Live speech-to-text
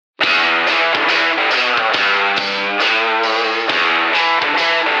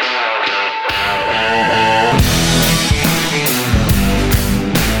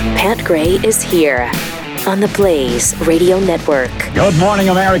Gray is here on the Blaze Radio Network. Good morning,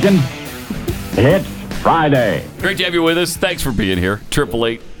 American. It's Friday. Great to have you with us. Thanks for being here.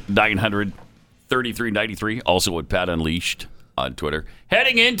 888-900-3393. Also at Pat Unleashed on Twitter.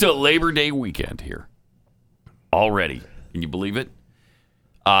 Heading into Labor Day weekend here. Already. Can you believe it?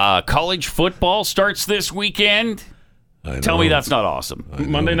 College football starts this weekend. Tell me that's not awesome.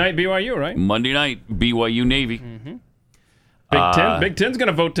 Monday night BYU, right? Monday night BYU Navy. Mm-hmm. Big Ten's going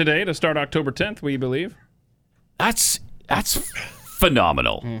to vote today to start October 10th, we believe. That's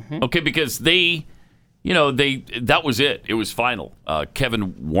phenomenal. Mm-hmm. Okay, because that was it. It was final.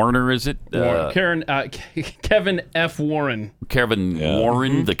 Kevin Warner, is it? Kevin F. Warren. Kevin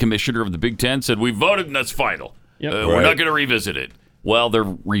Warren, the commissioner of the Big Ten, said, we voted and that's final. Yep. We're not going to revisit it. Well,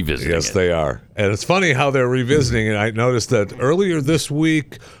 they're revisiting it. Yes, they are. And it's funny how they're revisiting it. I noticed that earlier this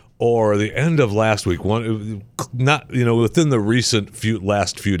week or the end of last week, within the recent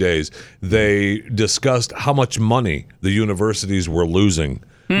last few days, they discussed how much money the universities were losing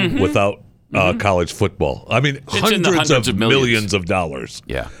without college football. I mean, hundreds of millions of dollars.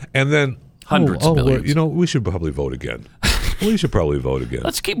 Yeah. And then hundreds of millions. We should probably vote again.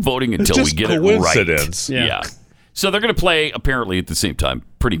 Let's keep voting until we get it right. Yeah. So they're going to play apparently at the same time,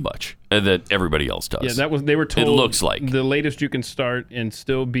 pretty much, that everybody else does. Yeah, they were told. It looks like the latest you can start and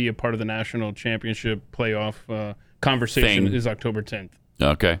still be a part of the national championship playoff conversation is October 10th.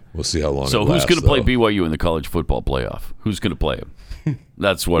 Okay, we'll see how long. So who's going to play BYU in the college football playoff? Who's going to play him?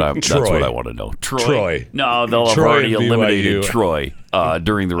 That's what I want to know. Troy. No, they'll have already eliminated Troy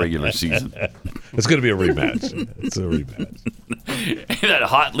during the regular season. It's going to be a rematch. It's a rematch. That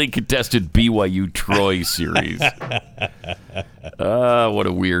hotly contested BYU Troy series. What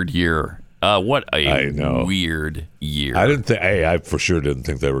a weird year. What a weird year. I for sure didn't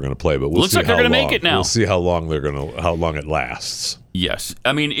think they were going to play, but we'll looks see like they're going to make it now. We'll see how long it lasts. Yes.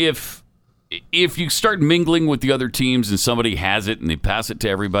 I mean, if you start mingling with the other teams and somebody has it and they pass it to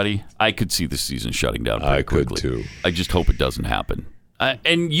everybody, I could see the season shutting down pretty quickly. I could too. I just hope it doesn't happen.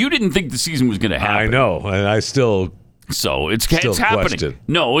 And you didn't think the season was going to happen. I know, and I still. So it's happening. Question.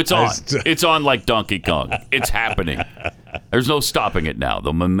 No, it's on. It's on like Donkey Kong. It's happening. There's no stopping it now.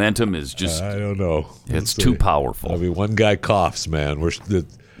 The momentum is just. I don't know. It's too powerful. I mean, one guy coughs, man.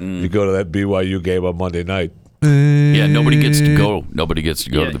 You go to that BYU game on Monday night. Yeah, nobody gets to go. Nobody gets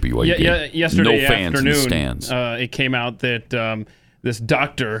to go to the BYU game. Yeah, yesterday no fans afternoon, in the stands. It came out that this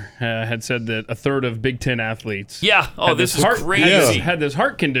doctor had said that a third of Big Ten athletes. Yeah. Oh, this is crazy. Had this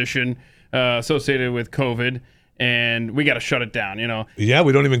heart condition associated with COVID. And we got to shut it down, Yeah,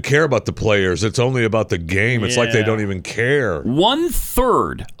 we don't even care about the players. It's only about the game. It's like they don't even care.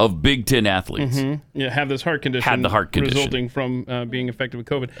 1/3 of Big Ten athletes have this heart condition. Had the heart condition. Resulting from being infected with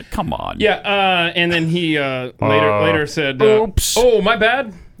COVID. Come on. Yeah, and then he later said, oops. Oh, my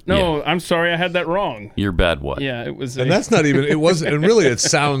bad. No, I'm sorry. I had that wrong. Your bad what? Yeah, it was. And that's not even, it wasn't, and really it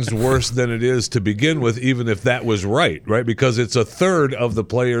sounds worse than it is to begin with, even if that was right? Because it's a third of the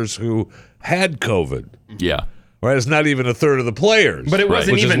players who had COVID. Yeah. Right, it's not even a third of the players. But it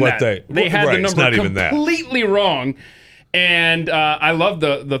wasn't even that. They had the number completely wrong. And I love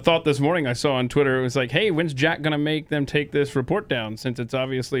the thought this morning I saw on Twitter. It was like, hey, when's Jack going to make them take this report down since it's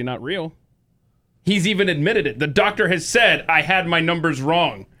obviously not real? He's even admitted it. The doctor has said, I had my numbers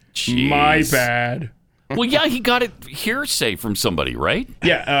wrong. Jeez. My bad. Well, yeah, he got it hearsay from somebody, right?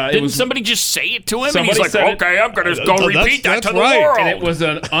 Yeah. Didn't somebody just say it to him? And he's like, okay, I'm going to go repeat that to the right. world. And it was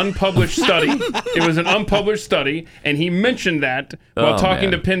an unpublished study. And he mentioned that while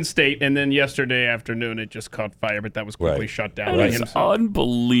talking to Penn State. And then yesterday afternoon, it just caught fire, but that was quickly shut down by himself.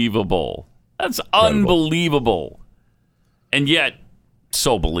 Unbelievable. That's unbelievable. And yet,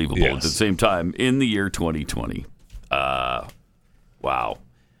 so believable at the same time in the year 2020. Wow.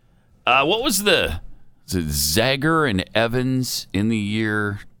 What was Zager and Evans in the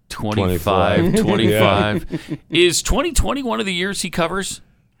year 25. Is 2020 one of the years he covers?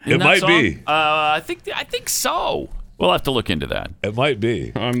 It might be. I think so. We'll have to look into that. It might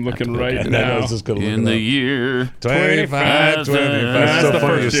be. I'm looking right now. In the year 25. That's so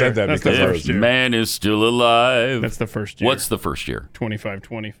funny you said that because the first year. Man is still alive. That's the first year. What's the first year? 25.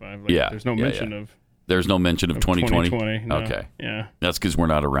 There's no mention of. There's no mention of 2020? 2020, no. Okay. Yeah. That's because we're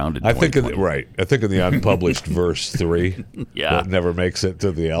not around in I think 2020. I think in the unpublished verse 3 that never makes it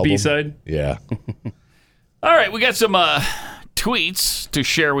to the album. B-side? Yeah. All right, we got some tweets to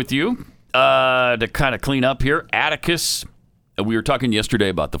share with you to kind of clean up here. Atticus, we were talking yesterday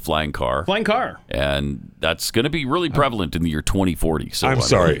about the flying car. And that's going to be really prevalent in the year 2040. So I'm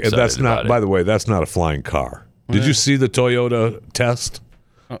sorry. Really that's not, by the way, that's not a flying car. Did you see the Toyota test?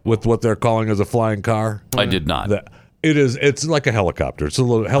 With what they're calling as a flying car? I did not. It is. It's like a helicopter. It's a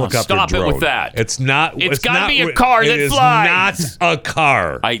little helicopter stop drone. it with that. It's not. It's got to not- be a car that it is flies. not a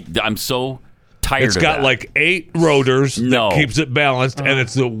car. I'm so tired It's of got that. like 8 rotors No. that keeps it balanced, and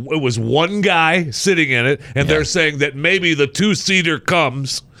it was one guy sitting in it, and they're saying that maybe the 2-seater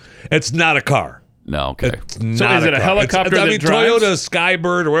comes. It's not a car. No, okay. It's So not is it a car. helicopter I that mean, drives? Toyota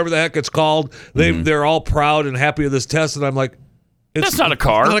Skybird or whatever the heck it's called. They're all proud and happy of this test, and I'm like, That's not a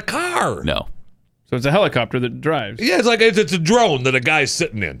car. Not a car. No. So it's a helicopter that drives. Yeah, it's like it's a drone that a guy's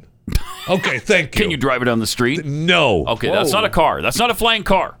sitting in. Okay, thank you. Can you drive it down the street? No. Okay, that's not a car. That's not a flying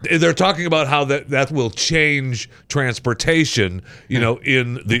car. They're talking about how that will change transportation,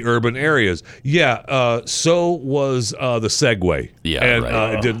 in the urban areas. Yeah, so was the Segway. Yeah, and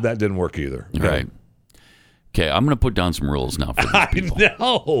right. that didn't work either. Right. Okay, I'm going to put down some rules now for these I people.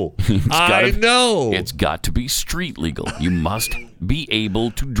 know. I know. It's got to be street legal. You must be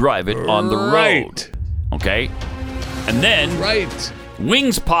able to drive it on the Right. road. Okay? And then Right.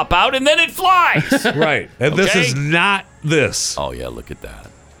 wings pop out and then it flies. Right. And this Okay. is not this. Oh yeah, look at that.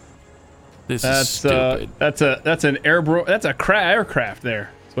 This is That's stupid. that's an aircraft there.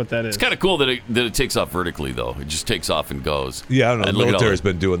 That's what that is. It's kind of cool that it takes off vertically though. It just takes off and goes. Yeah, I don't know. And The look at all military's the-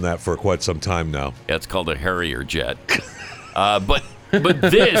 been doing that for quite some time now. Yeah, it's called a Harrier jet. But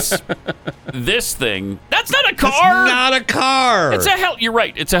this thing, that's not a car. It's not a car. It's You're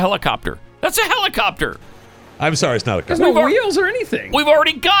right. It's a helicopter. That's a helicopter. I'm sorry, it's not a car. There's no wheels or anything. We've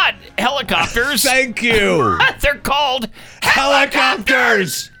already got helicopters. Thank you. They're called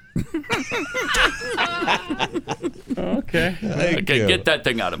Helicopters. Okay. Thank Okay, you. get that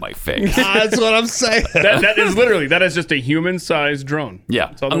thing out of my face. That's what I'm saying. that is just a human-sized drone. Yeah,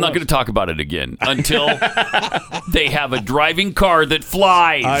 That's all I'm there not was. going to talk about it again until they have a driving car that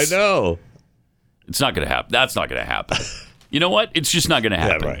flies. I know. It's not going to happen. That's not going to happen. You know what? It's just not going to Yeah,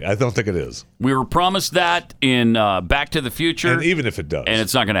 happen. right. I don't think it is. We were promised that in Back to the Future, And even if it does. and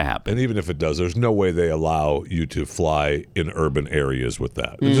it's not going to happen. And even if it does, there's no way they allow you to fly in urban areas with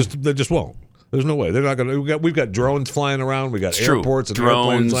that. They just won't. There's no way. They're not going to. We've got drones flying around. We got It's true. airports and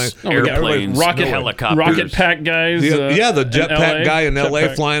Drones, airplanes flying. we got airplanes, rocket- helicopters. Rocket pack guys. The in jetpack LA. guy in LA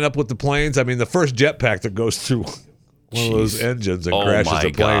Jetpack. flying up with the planes. I mean, the first jetpack that goes through one of those engines and Oh, crashes my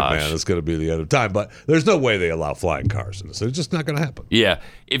a plane, gosh. man, it's going to be the end of time. But there's no way they allow flying cars in this. It's just not going to happen. Yeah,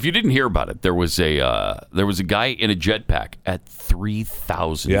 if you didn't hear about it, there was a guy in a jetpack at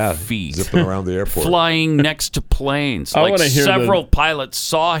 3,000 Yeah, feet, zipping around the airport. flying next to planes. I Like wanna hear several pilots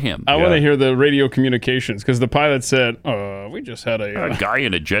saw him. I want to hear the radio communications because the pilot said, we just had A guy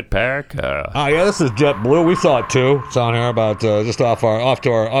in a jetpack. Oh yeah, this is JetBlue. We saw it too. It's on here about just off to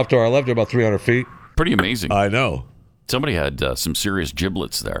our left, about 300 feet. Pretty amazing. I know, Somebody had some serious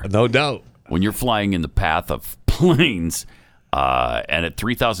giblets there. no doubt. When you're flying in the path of planes and at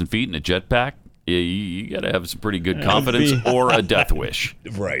 3,000 feet in a jetpack, you got to have some pretty good confidence or a death wish.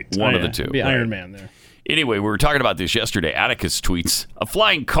 Right. One of the two. Be Iron Man there. Anyway, we were talking about this yesterday. Atticus tweets, a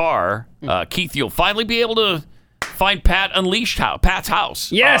flying car. Keith, you'll finally be able to find Pat's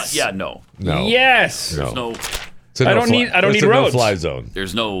house. Yes. Yeah, no. No. Yes. No. No. It's a I don't need it's a roads. no-fly zone.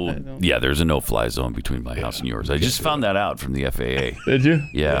 There's there's a no-fly zone between my house and yours. I just found that out from the FAA. Did you?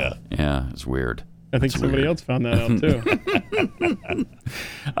 Yeah, it's weird. I think somebody weird. else found that out too.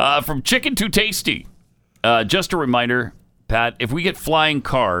 From Chicken Too Tasty. Just a reminder, Pat, if we get flying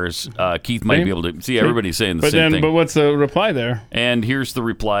cars, Keith might be able to see everybody's saying the same thing. But what's the reply there? And here's the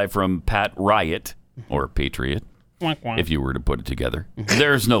reply from Pat Riot, or Patriot, if you were to put it together.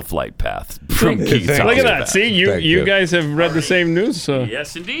 There's no flight path from Keith's house. Look at to that. See, you Thank you. guys have read the same news, so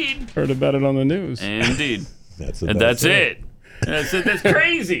Yes, indeed. heard about it on the news. Indeed. That's And that's it. That's it. That's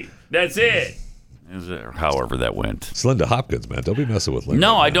crazy. That's it. However that went. It's Linda Hopkins, man. Don't be messing with Linda.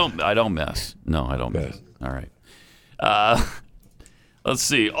 No, I man. don't mess. No, I don't Okay. mess. All right. Let's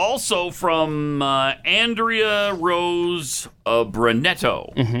see. Also from Andrea Rose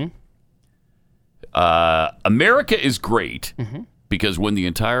Brunetto. Mm-hmm. America is great because when the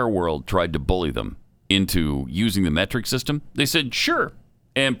entire world tried to bully them into using the metric system, they said sure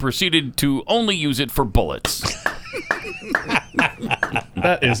and proceeded to only use it for bullets.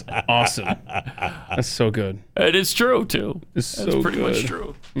 That is awesome. That's so good. It is true too. It's That's so pretty good. much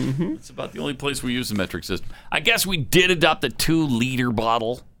true. It's about the only place we use the metric system. I guess we did adopt the 2-liter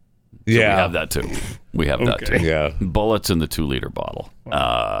bottle. So Yeah. we have that too. We have that Okay. too. Yeah. Bullets in the 2-liter bottle.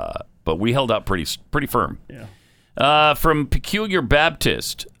 But we held out pretty firm. Yeah. From Peculiar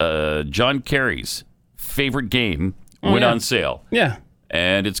Baptist, John Kerry's favorite game went yeah. on sale. Yeah.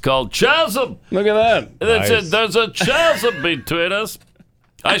 And it's called Chasm. Look at that. It said, Nice. there's a chasm between us.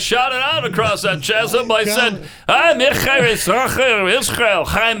 I shouted out across that chasm. I said, I'm Israel, Israel,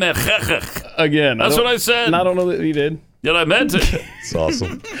 Chaim Echechech. again. That's what I said. I don't know that he did. Yet I meant it. It's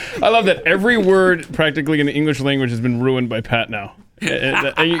awesome. I love that every word practically in the English language has been ruined by Pat now.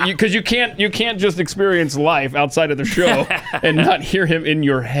 Because you can't just experience life outside of the show and not hear him in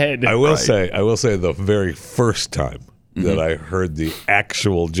your head. I will say the very first time that I heard the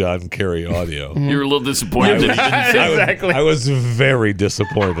actual John Kerry audio. You were a little disappointed that he didn't say Exactly. I was very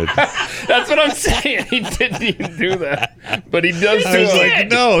disappointed. That's what I'm saying. He didn't even do that, but he does do it. Like,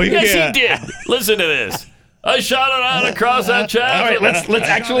 no, he Yes, can't. he did. Listen to this. I shouted out across that chasm. All right, let's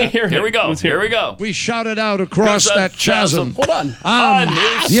actually hear him. Here we go. Let's hear Here we go. We shouted out across that chasm. Hold on.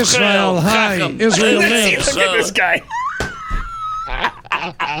 Yisrael high, Israel lives. Look at this guy.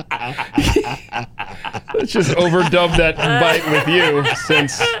 Let's just overdub that bite with you,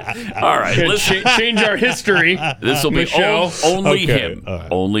 since All right, listen. change our history. This will be Michelle. only Okay, him. all right.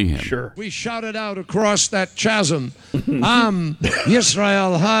 Only him. Sure. We shouted out across that chasm.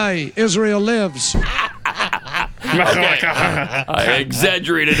 Yisrael high, Israel lives. I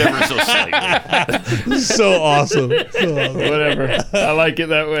exaggerated ever so slightly. So awesome. Whatever. I like it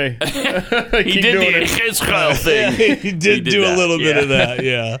that way. He Keep did doing the it. Israel thing. He did do that, a little bit of that,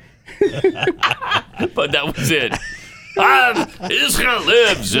 yeah. But that was it. Israel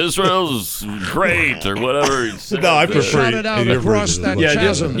lives. Israel's great, or whatever. he said. No, I We prefer shouted out your across version that of it.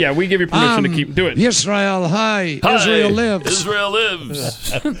 chasm. Yeah, we give you permission to keep do it. Yisrael high, Hi, Israel lives. Israel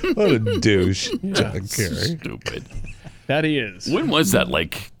lives. What a douche, John Kerry. Stupid. That he is. When was that?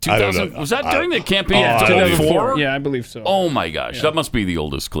 Like I don't 2000? know. Was that during the campaign Oh, of I don't know. 2004? Yeah, I believe so. Oh my gosh, that must be the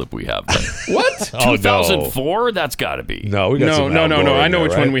oldest clip we have. What? Oh, no. 2004? That's got to be. No, we got No. some Al Gore I in know there,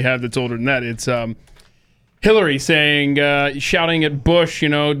 which right? one we have that's older than that. It's Hillary saying, shouting at Bush,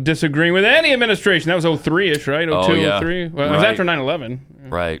 disagreeing with any administration. That was 03-ish, right? 02, Oh, yeah. 03? Well, it was Right. after 9/11.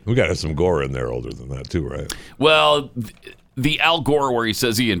 Right. We got some Gore in there older than that too, right? Well, the Al Gore where he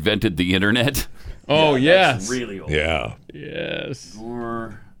says he invented the internet. Oh, yes. Really old. Yeah. Yes.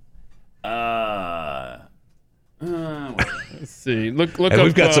 Gore. Let's see. Look And up.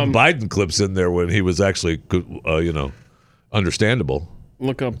 we've got some Biden clips in there when he was actually, understandable.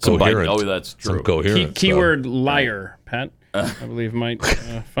 Look up Coherent. Oh, that's true. Some coherent. keyword liar, Pat. I believe might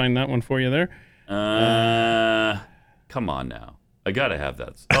find that one for you there. Come on now. I got to have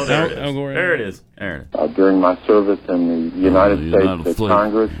that. Oh, there it is. Al Gore. There it is. There it is. During my service in the United United States States.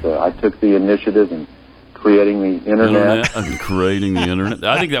 Congress, I took the initiative in creating the internet. And creating the internet.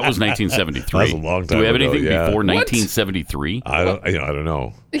 I think that was 1973. That was a long Do we have time ago, anything yeah. before What? 1973? I don't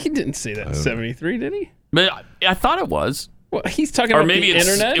know. He didn't say that in 73, did he? But I thought it was. Well, he's talking Or about maybe the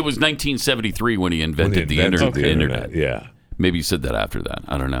internet. it was 1973 when he When invented, he the invented internet. Yeah. Maybe he said that after that.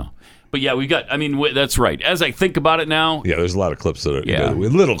 I don't know. But yeah, that's right. As I think about it now, Yeah, there's a lot of clips that are Yeah.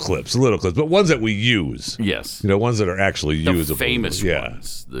 little clips, but ones that we use. yes. Ones that are actually The usable. famous yeah.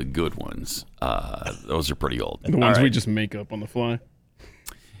 ones, the good ones, those are pretty old. the ones All we right. just make up on the fly.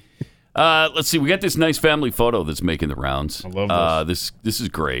 Let's see. We got this nice family photo that's making the rounds. I love This is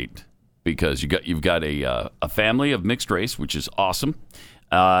great because you've got a family of mixed race, which is awesome,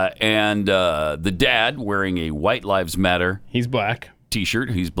 and the dad wearing a White Lives Matter He's black. T-shirt.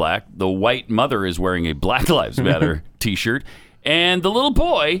 He's black. The white mother is wearing a Black Lives Matter T-shirt, and the little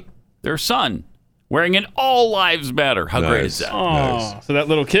boy, their son, wearing an All Lives Matter. How great is Nice. that? Oh, Nice. so that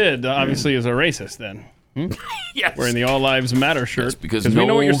little kid obviously is a racist then. Yes. Wearing the All Lives Matter shirt. Yes, because we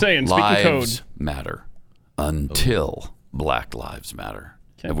know what you're saying. Speaking lives code. matter until Black Lives Matter.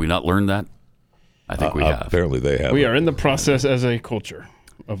 Have we not learned that? I think we have. Apparently they have. We are in the process as a culture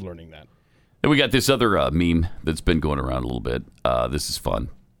of learning that. Then we got this other meme that's been going around a little bit. This is fun.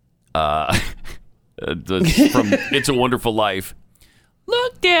 It's from It's a Wonderful Life.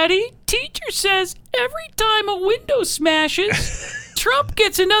 Look, Daddy, teacher says every time a window smashes, Trump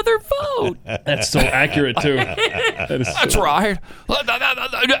gets another vote. That's so accurate too. That is That's right.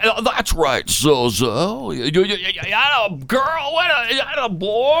 That's right, Zozo. You had a girl, you had a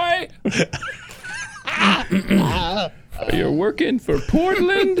boy. You're working for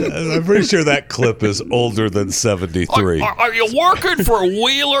Portland. I'm pretty sure that clip is older than 73. Are you working for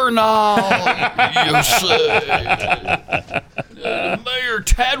Wheeler now? You say. Mayor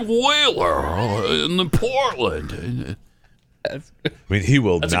Ted Wheeler in Portland. I mean, he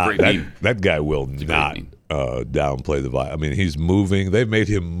will That's a not. great meme. That guy will not meme. downplay the vibe. I mean, he's moving. They've made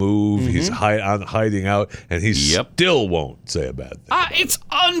him move. He's hiding out, and he still won't say a bad thing. It's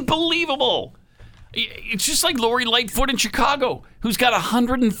unbelievable. It's just like Lori Lightfoot in Chicago, who's got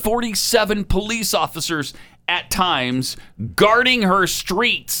 147 police officers at times guarding her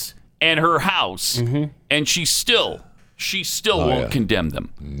streets and her house, and she still won't condemn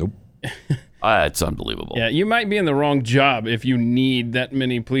them. Nope. It's unbelievable. Yeah, you might be in the wrong job if you need that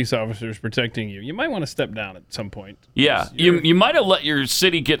many police officers protecting you. You might want to step down at some point. Yeah, you might have let your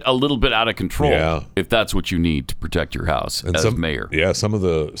city get a little bit out of control if that's what you need to protect your house as mayor. Yeah, some of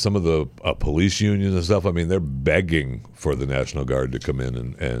the police unions and stuff, I mean, they're begging for the National Guard to come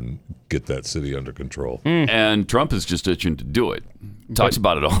in and get that city under control. And Trump is just itching to do it. Talks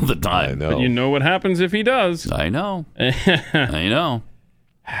about it all the time. I know. But you know what happens if he does. I know. I know.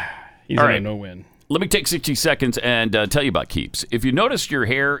 He's All in right. a no-win. Let me take 60 seconds and tell you about Keeps. If you notice your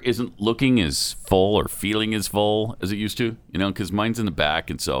hair isn't looking as full or feeling as full as it used to, because mine's in the back,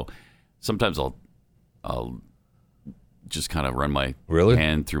 and so sometimes I'll just kind of run my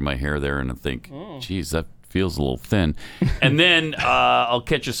hand through my hair there and I think, geez, that feels a little thin. And then I'll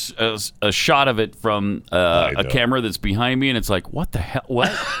catch a shot of it from a camera that's behind me, and it's like, what the hell? What?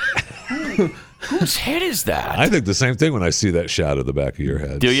 Whose head is that? I think the same thing when I see that shot of the back of your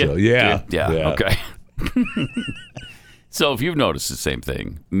head. Do you? So, yeah. Okay. So if you've noticed the same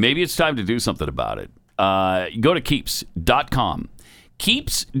thing, maybe it's time to do something about it. Go to Keeps.com.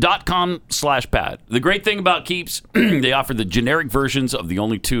 Keeps.com/Pat. The great thing about Keeps, they offer the generic versions of the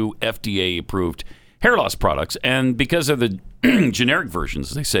only 2 FDA-approved hair loss products. And because of the generic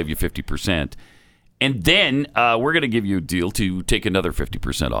versions, they save you 50%. And then we're going to give you a deal to take another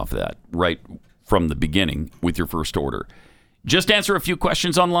 50% off of that right from the beginning with your first order. Just answer a few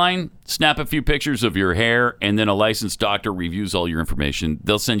questions online, snap a few pictures of your hair, and then a licensed doctor reviews all your information.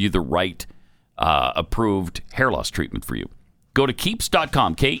 They'll send you the right approved hair loss treatment for you. Go to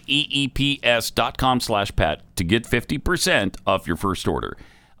Keeps.com, KEEPS.com/Pat to get 50% off your first order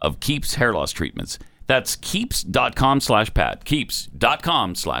of Keeps hair loss treatments. That's Keeps.com/Pat.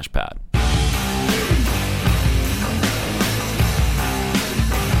 Keeps.com/Pat.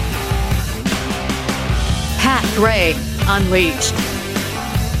 Pat Gray Unleashed.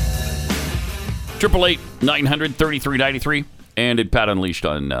 888-900-3393 and at Pat Unleashed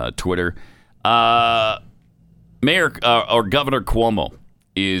on Twitter. Mayor or Governor Cuomo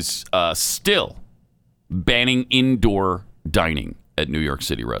is still banning indoor dining at New York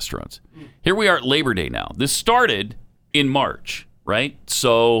City restaurants. Here we are at Labor Day now. This started in March, right?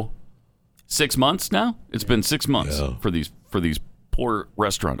 So 6 months now? It's been 6 months for these poor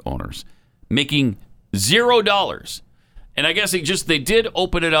restaurant owners making $0. And I guess they did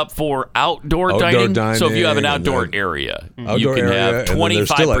open it up for outdoor dining. So if you have an outdoor area, you can have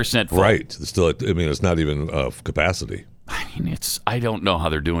 25% full. Right. It's not even capacity. I don't know how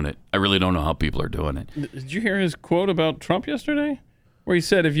they're doing it. I really don't know how people are doing it. Did you hear his quote about Trump yesterday? Where he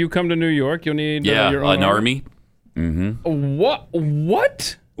said, if you come to New York, you'll need your own army. Mm-hmm.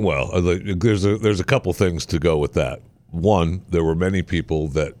 What? Well, there's a couple things to go with that. One, there were many people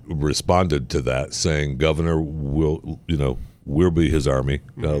that responded to that saying, Governor we'll be his army.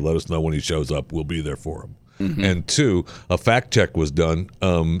 Let us know when he shows up. We'll be there for him. Mm-hmm. And two, a fact check was done.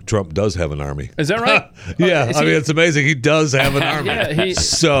 Trump does have an army. Is that right? Yeah. It's amazing. He does have an army.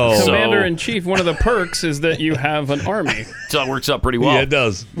 Commander-in-chief, one of the perks is that you have an army. So it works out pretty well. Yeah, it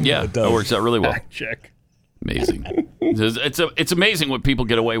does. Yeah, it works out really well. Fact check. Amazing. It's amazing what people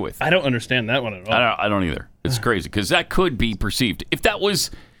get away with. I don't understand that one at all. I don't either. It's crazy because that could be perceived. If that was,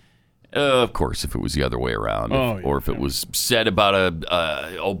 of course, if it was the other way around, or if it was said about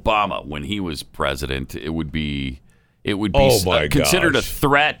Obama when he was president, it would be considered a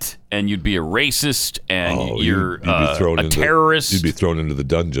threat, and you'd be a racist, and you'd be thrown a terrorist. You'd be thrown into the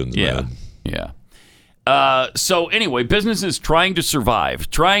dungeons. Yeah, man. yeah. So anyway, businesses trying to survive,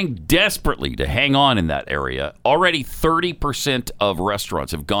 trying desperately to hang on in that area. Already 30% of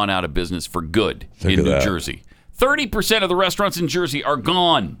restaurants have gone out of business for good in New Jersey. 30% of the restaurants in Jersey are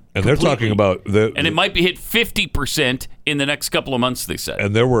gone. And they're talking about... and it might be hit 50% in the next couple of months, they said.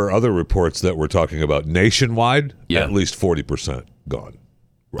 And there were other reports that were talking about nationwide, at least 40% gone.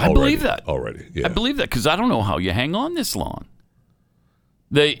 I believe that. Already, yeah. I believe that because I don't know how you hang on this long.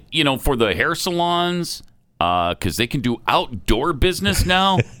 For the hair salons, because they can do outdoor business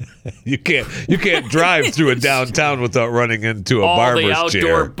now. You can't drive through a downtown without running into a barber's chair. All the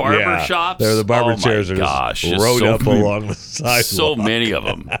outdoor barber shops. The barber chairs are just rode up along the sidewalk. So many of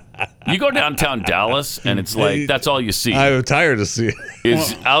them. You go downtown Dallas, and it's like that's all you see. I'm tired of seeing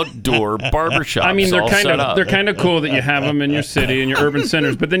is outdoor barber shops. I mean, they're kind of cool that you have them in your city and your urban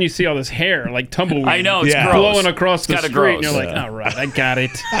centers, but then you see all this hair like tumbleweed. I know it's gross. Blowing across the street, gross. and you're like, all right, I got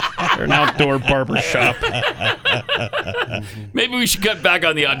it. They're an outdoor barber shop. Maybe we should cut back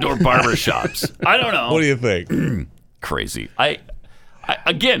on the outdoor barber shops. I don't know. What do you think? Crazy.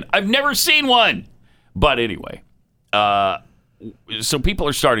 I've never seen one. But anyway, So people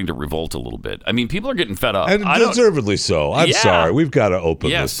are starting to revolt a little bit. I mean, people are getting fed up. And deservedly so. I'm Yeah. sorry. We've got to open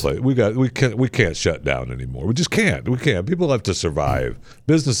Yes. this place. We can't shut down anymore. We just can't. We can't. People have to survive.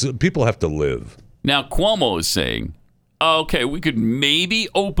 People have to live. Now, Cuomo is saying, okay, we could maybe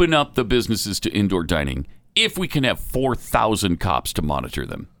open up the businesses to indoor dining if we can have 4,000 cops to monitor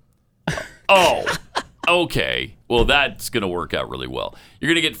them. Oh, okay. Well, that's going to work out really well. You're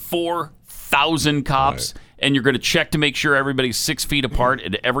going to get 4,000 cops, and you're going to check to make sure everybody's 6 feet apart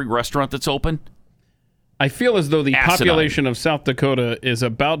at every restaurant that's open? I feel as though the Asinine. population of South Dakota is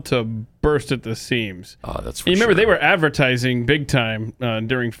about to burst at the seams. Oh, that's for You remember sure. they were advertising big time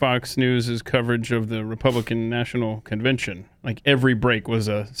during Fox News' coverage of the Republican National Convention. Like every break was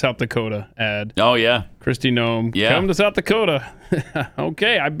a South Dakota ad. Oh, yeah. Kristi Noem, Yeah. come to South Dakota.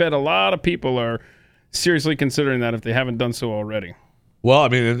 Okay, I bet a lot of people are seriously considering that if they haven't done so already. Well, I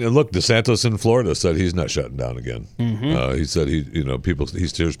mean, and look, DeSantis in Florida said he's not shutting down again. Mm-hmm. He said he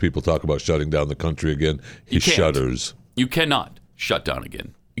hears people talk about shutting down the country again. He You can't. shudders. You cannot shut down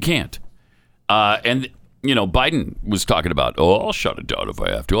again. You can't. And Biden was talking about, I'll shut it down if I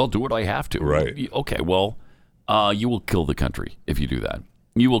have to. I'll do what I have to. Right. Okay, well, you will kill the country if you do that.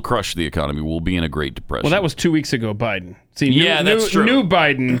 You will crush the economy. We'll be in a Great Depression. Well, that was 2 weeks ago, Biden. See, Yeah, that's true. New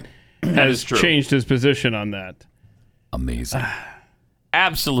Biden has is true. changed his position on that. Amazing.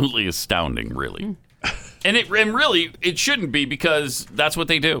 Absolutely astounding, really. And really, it shouldn't be because that's what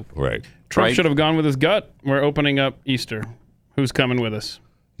they do. Right. Trump Right. should have gone with his gut. We're opening up Easter. Who's coming with us?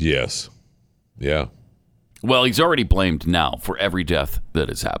 Yes. Yeah. Well, he's already blamed now for every death that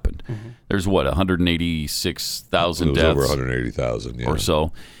has happened. There's, 186,000 It was deaths over 180,000. Yeah. or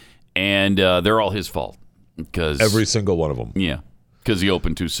so. And they're all his fault. Because Every single one of them. Yeah, because he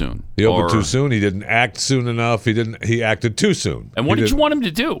opened too soon. He opened Or- too soon. He didn't act soon enough. He acted too soon. And what He did you didn't- want him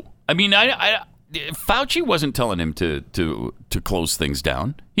to do? I mean, Fauci wasn't telling him to close things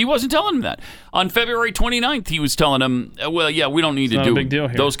down. He wasn't telling him that. On February 29th, he was telling him, well, yeah, we don't need to not a do big deal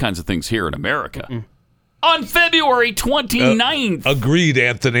here. those kinds of things here in America. On February 29th. Agreed,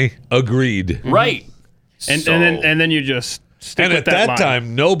 Anthony. Agreed. Right. And So- and then you just stick And with at that line.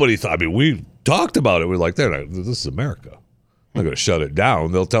 time, nobody thought. I mean, we talked about it. We're like, this is America. They're not going to shut it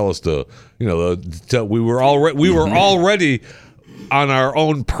down. They'll tell us to, we were already on our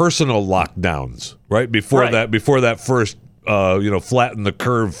own personal lockdowns, right? Before Right. that first, flatten the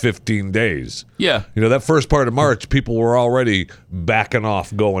curve 15 days. Yeah. That first part of March, people were already backing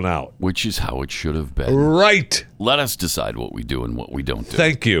off, going out. Which is how it should have been. Right. Let us decide what we do and what we don't do.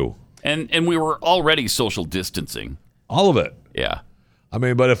 Thank you. And we were already social distancing. All of it. Yeah. I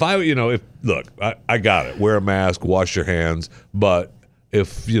mean, but if I got it. Wear a mask, wash your hands. But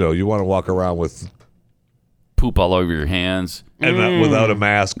if, you want to walk around with Poop all over your hands. and without a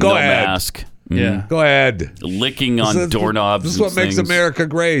mask, go no ahead. mask. Yeah. Go ahead. Licking on doorknobs. This is and what makes things. America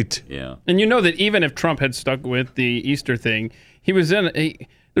great. Yeah. And you know that even if Trump had stuck with the Easter thing,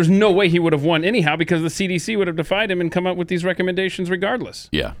 there's no way he would have won anyhow because the CDC would have defied him and come up with these recommendations regardless.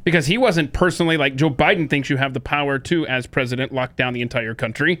 Yeah. Because he wasn't personally like Joe Biden thinks you have the power to, as president, lock down the entire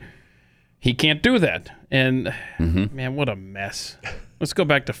country. He can't do that. And man, what a mess. Let's go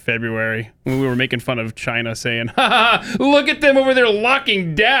back to February when we were making fun of China saying, ha ha, look at them over there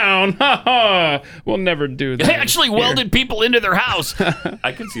locking down. Ha ha. We'll never do that. They actually here." welded people into their house.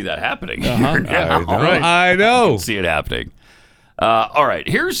 I could see that happening. I know. See it happening. All right,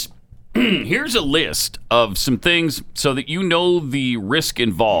 here's a list of some things so that you know the risk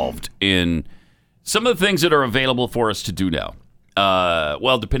involved in some of the things that are available for us to do now.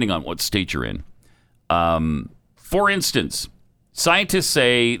 Well, depending on what state you're in. For instance, scientists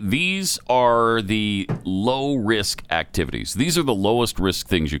say these are the low-risk activities. These are the lowest risk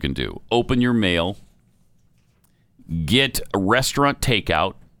things you can do. Open your mail. Get a restaurant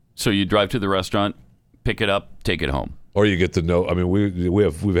takeout. So you drive to the restaurant, pick it up, take it home. Or you get to know. I mean,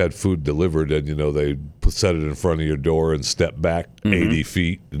 we've had food delivered, and they set it in front of your door and step back 80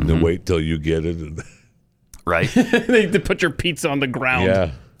 feet, and then wait till you get it. Right? They put your pizza on the ground.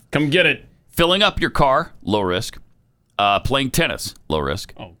 Yeah. Come get it. Filling up your car, low risk. Playing tennis, low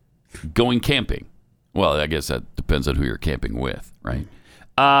risk. Oh. Going camping. Well, I guess that depends on who you're camping with, right?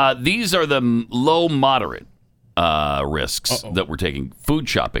 These are the low moderate risks that we're taking. Food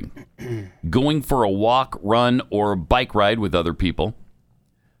shopping. Going for a walk, run, or bike ride with other people.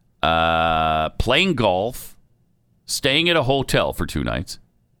 Playing golf. Staying at a hotel for 2 nights.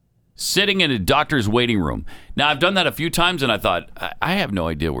 Sitting in a doctor's waiting room. Now, I've done that a few times, and I thought, I have no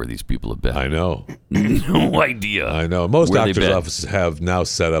idea where these people have been. I know. No idea. I know. Most where they've doctors' been. offices have now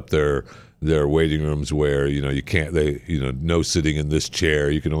set up their There are waiting rooms where you can't. No sitting in this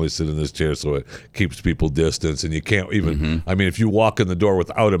chair. You can only sit in this chair, so it keeps people distance. And you can't even. I mean, if you walk in the door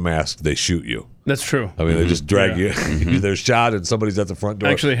without a mask, they shoot you. That's true. I mean, they just drag you. They're shot, and somebody's at the front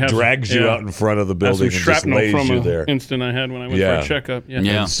door. Drags you out in front of the building and just lays from you there. Incident I had when I went for a checkup.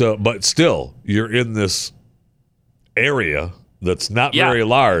 Yeah. So, but still, you're in this area that's not very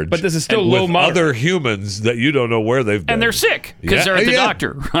large. But this is still low with moderate. other humans that you don't know where they've been. And they're sick because they're at the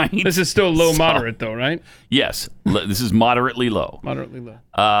doctor, right? This is still low moderate, though, right? Yes. This is moderately low. Moderately low.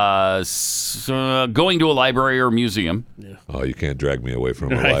 Going to a library or museum. Yeah. Oh, you can't drag me away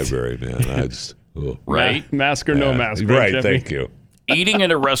from a library, man. I just... Right? Mask or no mask. Right, Jeffy? thank you. Eating at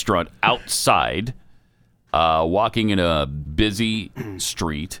a restaurant outside, walking in a busy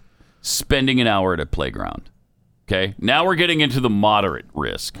street, spending an hour at a playground. Okay, now we're getting into the moderate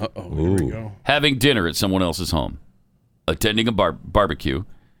risk. Here we go. Having dinner at someone else's home, attending a barbecue,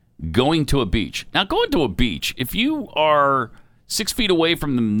 going to a beach. Now, going to a beach, if you are 6 feet away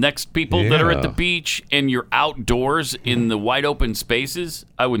from the next people that are at the beach and you're outdoors in the wide open spaces,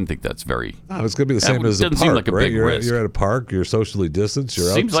 I wouldn't think that's very... No, it's going to be the same as a park, seem like a right? big risk. You're at a park, you're socially distanced,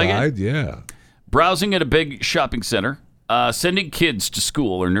 you're Seems outside, like it. yeah. Browsing at a big shopping center, sending kids to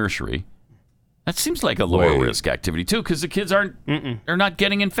school or nursery. That seems like a lower risk activity, too, because the kids they're not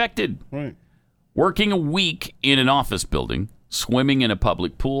getting infected. Right. Working a week in an office building, swimming in a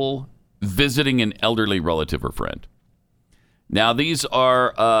public pool, visiting an elderly relative or friend. Now, these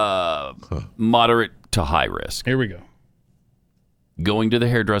are moderate to high risk. Here we go. Going to the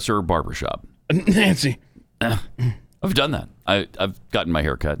hairdresser or barbershop. Nancy. I've done that. I've gotten my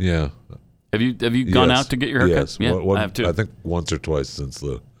hair cut. Yeah. Have you gone out to get your hair yes. cut? Yeah, I have too. I think once or twice since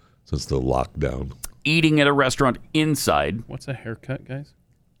the lockdown. Eating at a restaurant inside. What's a haircut, guys?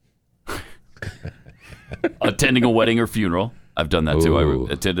 Attending a wedding or funeral. I've done that too. Ooh.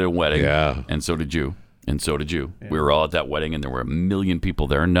 I attended a wedding. Yeah. And so did you. And so did you. Yeah. We were all at that wedding, and there were 1 million people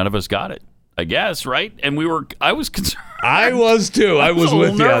there, and none of us got it. I guess, right? And I was concerned. I was too. I was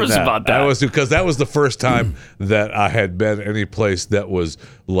with you on that. About that. I was too, because that was the first time that I had been any place that was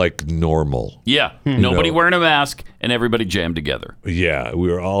like normal. Yeah. Nobody wearing a mask and everybody jammed together. Yeah. We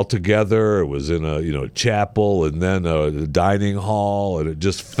were all together. It was in a chapel and then a dining hall, and it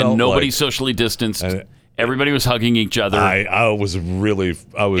just felt and nobody socially distanced. Everybody was hugging each other. It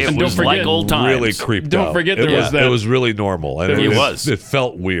was like old times. Really creeped out. Don't forget there was that. It was really normal. And it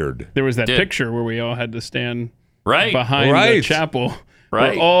felt weird. There was that picture where we all had to stand behind the chapel.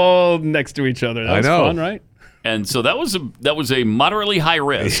 Right. We're all next to each other. That was fun, right? And so that was a moderately high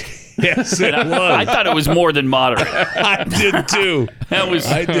risk. Yes, it was. I thought it was more than moderate. I did too.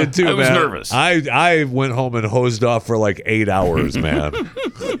 I did too. I was nervous. I went home and hosed off for like 8 hours, man.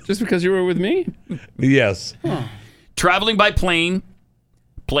 Just because you were with me? Yes. Huh. Traveling by plane,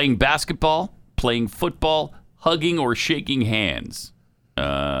 playing basketball, playing football, hugging or shaking hands.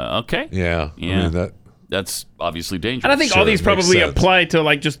 Okay. Yeah. I mean, that's obviously dangerous. And I think all these probably apply to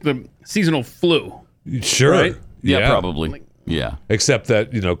like just the seasonal flu. Sure. Right? Yeah, probably. Yeah. Except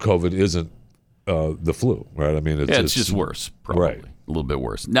that, COVID isn't the flu, right? I mean, it's just worse, probably. Right. A little bit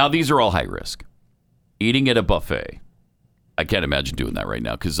worse. Now, these are all high risk. Eating at a buffet. I can't imagine doing that right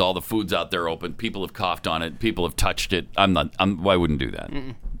now because all the food's out there open. People have coughed on it. People have touched it. I wouldn't do that.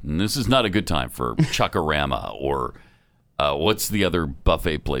 And this is not a good time for Chuck-a-Rama or what's the other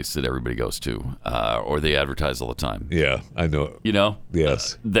buffet place that everybody goes to or they advertise all the time? Yeah, I know. You know?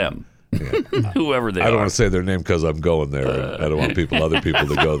 Yes. Them. Yeah. Whoever they are. I don't want to say their name because I'm going there. I don't want other people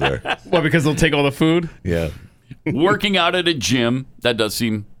to go there. Well, because they'll take all the food? Yeah. Working out at a gym, that does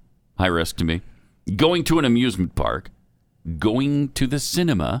seem high risk to me. Going to an amusement park. Going to the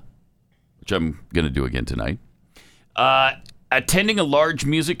cinema, which I'm going to do again tonight. Attending a large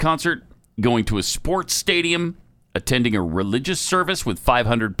music concert. Going to a sports stadium. Attending a religious service with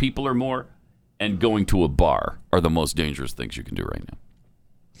 500 people or more. And going to a bar are the most dangerous things you can do right now.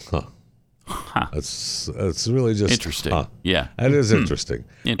 Huh. That's really just interesting. Yeah, that is interesting.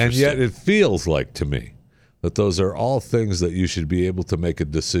 And yet it feels like to me that those are all things that you should be able to make a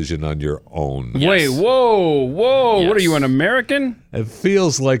decision on your own. Yes. Wait, whoa! Yes. What are you, an American? It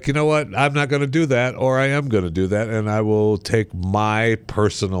feels like, you know what? I'm not going to do that, or I am going to do that, and I will take my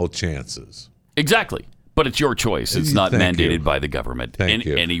personal chances. Exactly, but it's your choice. It's not mandated by the government in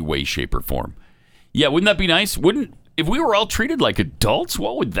any way, shape, or form. Yeah, wouldn't that be nice? If we were all treated like adults,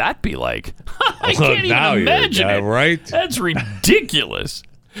 what would that be like? I can't even imagine it. Right? That's ridiculous.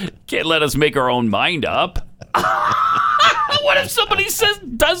 Can't let us make our own mind up. What if somebody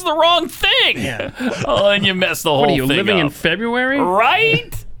does the wrong thing? Yeah. Oh, and you mess the whole thing up. What are you, living in February?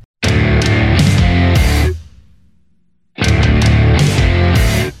 Right?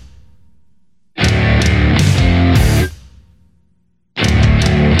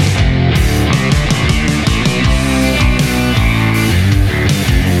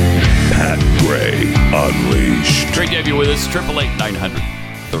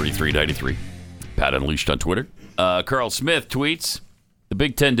 888-900-3393. Pat Unleashed on Twitter. Carl Smith tweets, the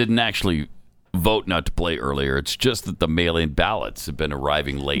Big Ten didn't actually vote not to play earlier. It's just that the mail-in ballots have been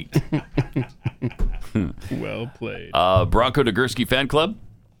arriving late. Well played. Bronco Nagurski fan club.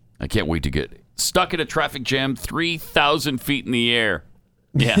 I can't wait to get stuck in a traffic jam 3,000 feet in the air.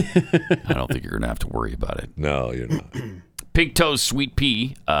 Yeah. I don't think you're going to have to worry about it. No, you're not. Pig Toes Sweet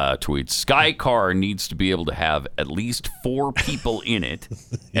Pea tweets, Sky Car needs to be able to have at least 4 people in it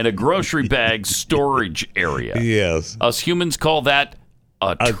and a grocery bag storage area. Yes. Us humans call that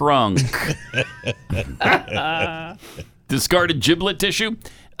a trunk. Discarded giblet tissue.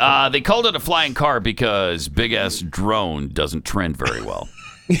 They called it a flying car because big-ass drone doesn't trend very well.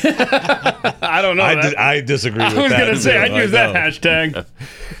 I don't know. I disagree with that. I was going to say, I'd use that hashtag.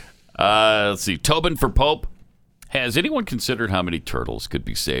 Let's see. Tobin for Pope. Has anyone considered how many turtles could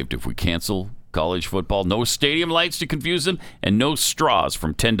be saved if we cancel college football? No stadium lights to confuse them, and no straws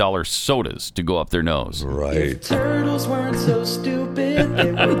from $10 sodas to go up their nose. Right. If turtles weren't so stupid,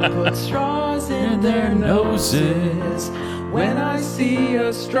 they would put straws in their noses. When I see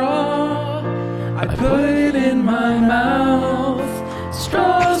a straw, I put it in my mouth.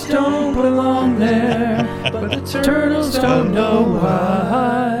 Straws don't belong there, but the turtles don't know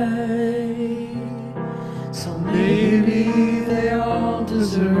why. So maybe they all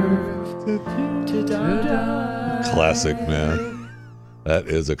deserve to die. Classic, man. That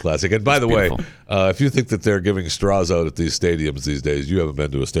is a classic. And by the way, if you think that they're giving straws out at these stadiums these days, you haven't been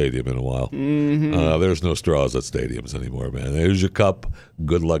to a stadium in a while. There's no straws at stadiums anymore, man. There's your cup.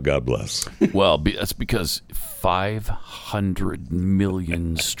 Good luck. God bless. Well, that's because 500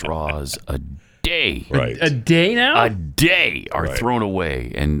 million straws a day. Right. A day now? A day are thrown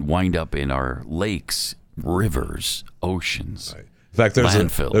away and wind up in our lakes, rivers, oceans. Right. In fact,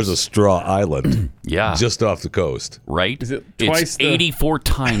 there's a straw island just off the coast. Right? Is it twice it's 84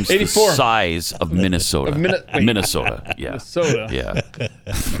 times the size of Minnesota. Minnesota, yeah. Minnesota.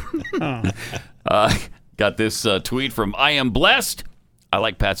 Yeah. Got this tweet from I Am Blessed. I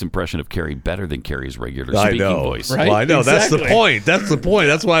like Pat's impression of Carrie better than Carrie's regular speaking voice. Right? Well, I know. Exactly. That's the point. That's the point.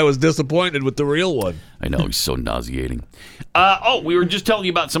 That's why I was disappointed with the real one. I know. He's so nauseating. We were just telling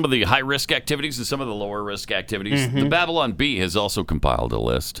you about some of the high-risk activities and some of the lower-risk activities. The Babylon Bee has also compiled a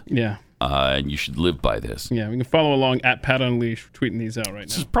list. Yeah. And you should live by this. Yeah, we can follow along at Pat Unleashed, tweeting these out right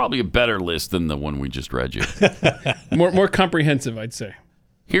This now. is probably a better list than the one we just read you. More comprehensive, I'd say.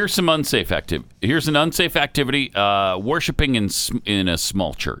 Here's some unsafe activity. Here's an unsafe activity: worshiping in a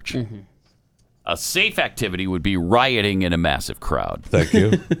small church. A safe activity would be rioting in a massive crowd. Thank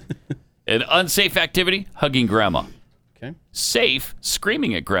you. An unsafe activity: hugging grandma. Okay. Safe: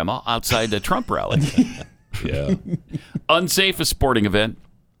 screaming at grandma outside the Trump rally. Yeah. Unsafe: a sporting event.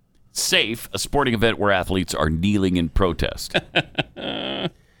 Safe: a sporting event where athletes are kneeling in protest.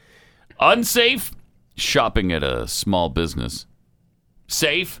 Unsafe: shopping at a small business.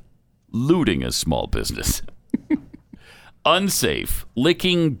 Safe: looting a small business. Unsafe: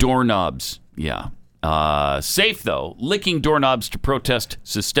 licking doorknobs. Yeah. Safe, though: licking doorknobs to protest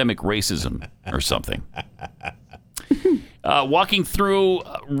systemic racism or something. Walking through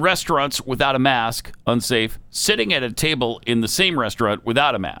restaurants without a mask. Unsafe. Sitting at a table in the same restaurant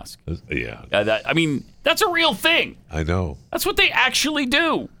without a mask. Yeah. That's a real thing. I know. That's what they actually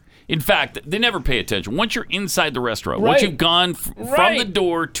do. In fact, they never pay attention. Once you're inside the restaurant, once you've gone from the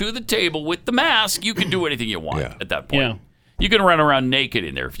door to the table with the mask, you can do anything you want at that point. Yeah. You can run around naked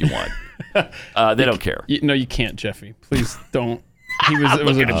in there if you want. They don't care. No, you can't, Jeffy. Please don't. It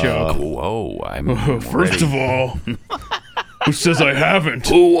was a joke. Whoa, First of all, who says I haven't?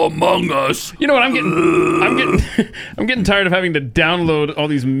 Who among us? You know what? I'm getting tired of having to download all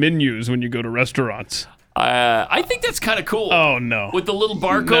these menus when you go to restaurants. I think that's kind of cool. Oh, no. With the little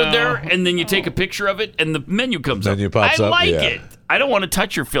barcode there, and then you take a picture of it, and the menu comes up. Pops I up, like it. I don't want to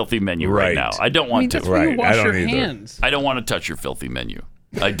touch your filthy menu right now. I don't want to. That's where you wash your hands. I don't want to touch your filthy menu.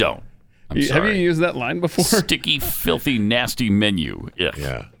 I don't. I'm sorry. Have you used that line before? Sticky, filthy, nasty menu. Ugh.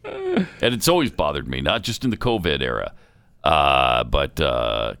 Yeah. And it's always bothered me, not just in the COVID era. But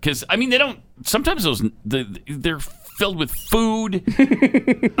because, they don't, sometimes they're filled with food.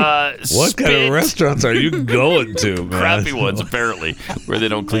 What kind of restaurants are you going to, man? Crappy ones, apparently, where they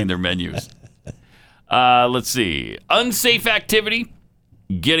don't clean their menus. Let's see. Unsafe activity: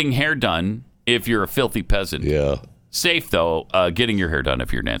 getting hair done if you're a filthy peasant. Yeah. Safe, though, getting your hair done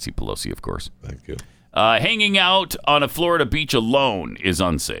if you're Nancy Pelosi, of course. Thank you. Hanging out on a Florida beach alone is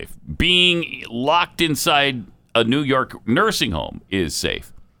unsafe. Being locked inside a New York nursing home is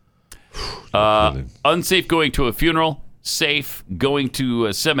safe. Unsafe going to a funeral. safe going to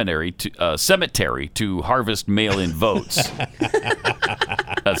a cemetery to harvest mail-in votes.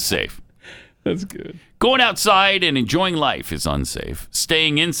 That's safe. That's good. Going outside and enjoying life is unsafe.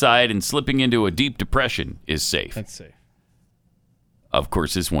 Staying inside and slipping into a deep depression is safe. That's safe. Of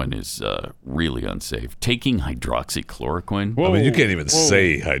course, this one is really unsafe. Taking hydroxychloroquine. I mean, you can't even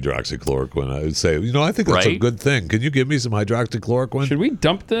say hydroxychloroquine. I would say, I think that's a good thing. Can you give me some hydroxychloroquine? Should we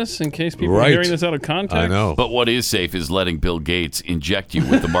dump this in case people are hearing this out of context? I know. But what is safe is letting Bill Gates inject you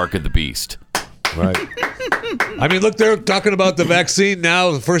with the mark of the beast. Right. I mean, look, they're talking about the vaccine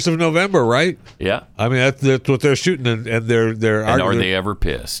now, the 1st of November, right? Yeah. I mean, that's what they're shooting, and they're and are they ever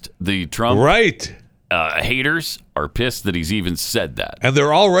pissed? The Trump haters are pissed that he's even said that. And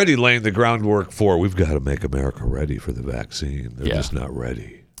they're already laying the groundwork for, we've got to make America ready for the vaccine. They're just not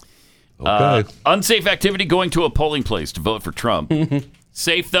ready. Okay. Unsafe activity, going to a polling place to vote for Trump.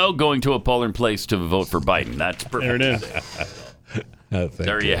 Safe, though, going to a polling place to vote for Biden. That's perfect. There it is.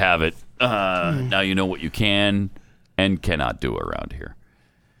 There you have it. Now you know what you can and cannot do around here.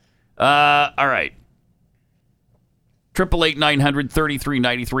 All right.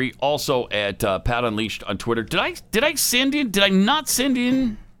 888-900-3393. Also at Pat Unleashed on Twitter. Did I not send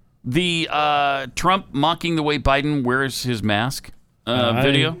in the Trump mocking the way Biden wears his mask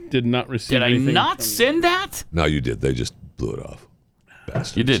video? I did not receive Did I anything not send that? No, you did. They just blew it off.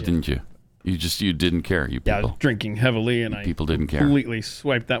 Bastards. You did, didn't you? You didn't care, you people. Yeah, I was drinking heavily, and people didn't care. Completely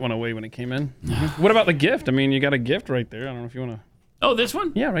swiped that one away when it came in. What about the gift? I mean, you got a gift right there. I don't know if you want to... Oh, this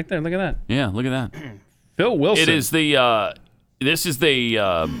one? Yeah, right there. Look at that. Yeah, look at that. Phil Wilson. It is the... this is the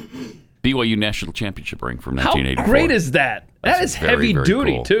BYU National Championship ring from 1984. How great is that? That is very, heavy very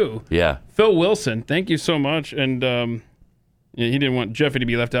duty, cool. too. Yeah. Phil Wilson, thank you so much. And he didn't want Jeffy to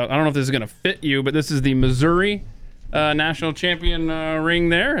be left out. I don't know if this is going to fit you, but this is the Missouri National Champion ring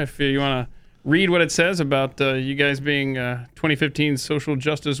there. If you want to read what it says about you guys being 2015 Social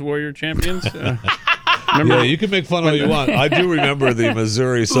Justice Warrior champions. Yeah, you can make fun of what you want. I do remember the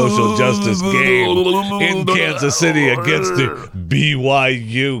Missouri Social Justice game in Kansas City against the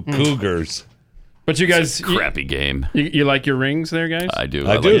BYU Cougars. But you guys, crappy game. You like your rings there, guys? I do.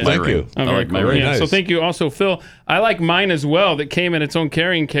 I do. Thank you. I like my ring. Yeah, so thank you also, Phil. I like mine as well. That came in its own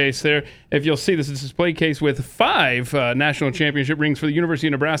carrying case there. If you'll see, this is a display case with 5 national championship rings for the University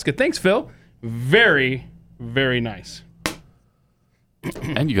of Nebraska. Thanks, Phil. Very, very nice.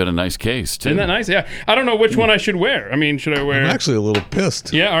 And you got a nice case, too. Isn't that nice? Yeah. I don't know which one I should wear. I mean, should I wear... I'm actually a little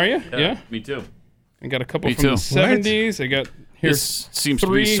pissed. Yeah, are you? Yeah. Me too. I got a couple from the 70s. I got here this seems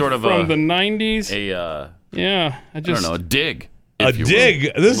to be sort of from the 90s. Yeah. I don't know, a dig. A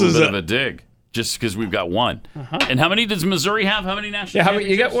dig? This is a bit of a dig. Just because we've got one. And how many does Missouri have? How many national championships?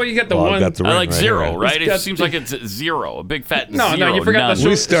 You got the one. Got the ring I like right 0, here. right? It seems like it's 0. A big fat 0. No, you forgot none. the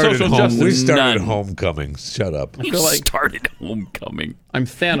We started social justice. We started None. homecoming. Shut up. You started homecoming. I'm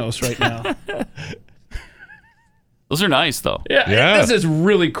Thanos right now. Those are nice, though. Yeah. This is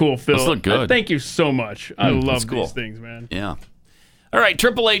really cool, Phil. Those look good. Thank you so much. I love cool. these things, man. Yeah. All right,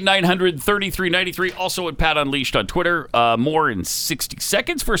 888-900-3393. Also at Pat Unleashed on Twitter. More in 60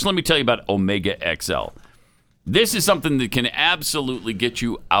 seconds. First, let me tell you about Omega XL. This is something that can absolutely get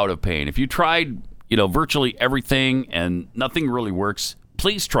you out of pain. If you tried, virtually everything and nothing really works,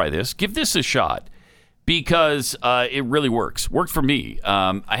 please try this. Give this a shot because it really works. Worked for me.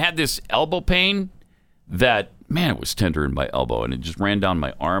 I had this elbow pain that, man, it was tender in my elbow, and it just ran down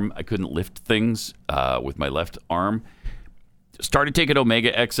my arm. I couldn't lift things with my left arm. Started taking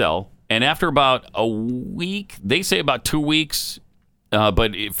Omega XL, and after about a week, they say about 2 weeks,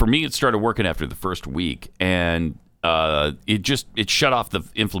 but for me, it started working after the first week, and it shut off the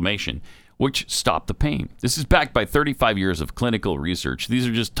inflammation, which stopped the pain. This is backed by 35 years of clinical research. These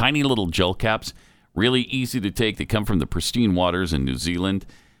are just tiny little gel caps, really easy to take. They come from the pristine waters in New Zealand.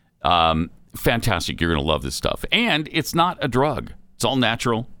 Fantastic. You're going to love this stuff. And it's not a drug. It's all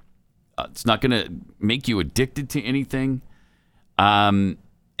natural. It's not going to make you addicted to anything. And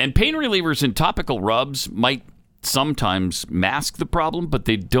pain relievers and topical rubs might sometimes mask the problem, but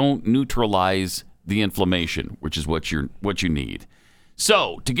they don't neutralize the inflammation, which is what you need.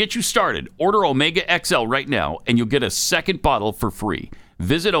 So, to get you started, order Omega XL right now, and you'll get a second bottle for free.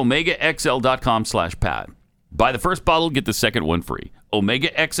 Visit OmegaXL.com/Pat. Buy the first bottle, get the second one free.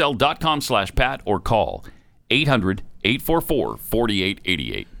 OmegaXL.com/Pat or call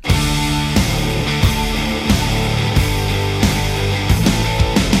 800-844-4888.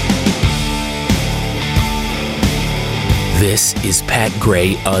 This is Pat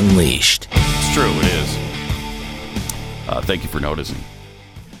Gray Unleashed. It's true, it is. Thank you for noticing.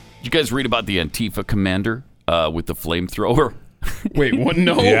 Did you guys read about the Antifa commander with the flamethrower? Wait, what?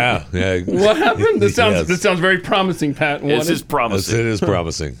 No. Yeah. What happened? This sounds very promising, Pat. This is promising. It is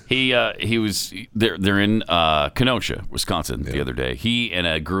promising. He was they're in Kenosha, Wisconsin the other day. He and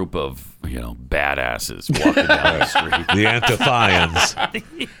a group of badasses walking down the street. The Antifians.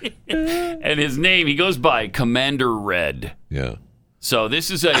 And his name, he goes by Commander Red. Yeah. So this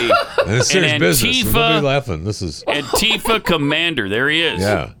is an serious business. Don't be Antifa laughing. This is Antifa commander. There he is.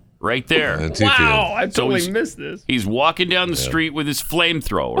 Yeah. Right there. Antifa. Wow, I totally missed this. He's walking down the street with his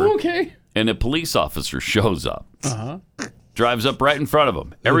flamethrower. Okay. And a police officer shows up. Drives up right in front of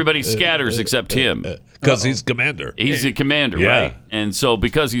him. Everybody scatters except him. Because he's commander. He's a commander, Yeah. right? And so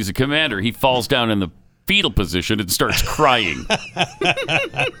because he's a commander, he falls down in the fetal position and starts crying. I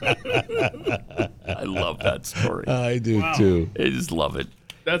love that story. I do too. I just love it.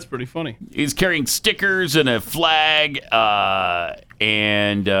 That's pretty funny. He's carrying stickers and a flag,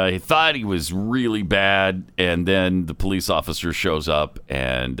 and he thought he was really bad. And then the police officer shows up,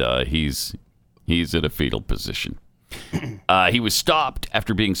 and he's in a fetal position. He was stopped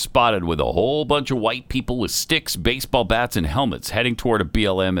after being spotted with a whole bunch of white people with sticks, baseball bats, and helmets heading toward a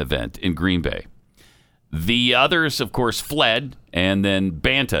BLM event in Green Bay. The others, of course, fled, and then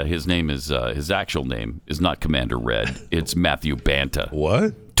Banta, his actual name is not Commander Red. It's Matthew Banta.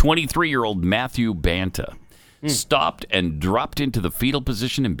 What? 23-year-old Matthew Banta stopped and dropped into the fetal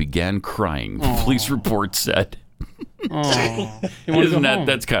position and began crying. The police report said.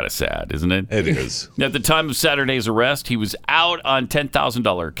 That's kind of sad, isn't it? It is. At the time of Saturday's arrest, he was out on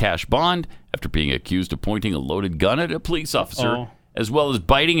 $10,000 cash bond after being accused of pointing a loaded gun at a police officer, as well as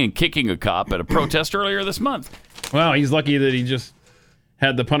biting and kicking a cop at a protest earlier this month. Wow, he's lucky that he just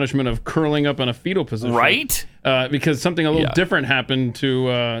had the punishment of curling up in a fetal position. Right? Because something a little different happened to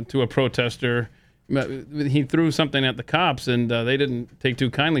a protester. He threw something at the cops, and they didn't take too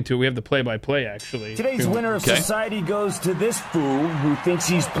kindly to it. We have the play-by-play, actually. Today's winner of society goes to this fool who thinks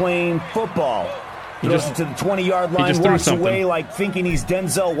he's playing football. He goes to the 20-yard line, walks away like thinking he's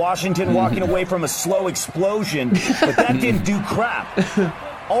Denzel Washington walking away from a slow explosion. But that didn't do crap.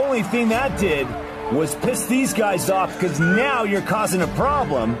 Only thing that did was piss these guys off because now you're causing a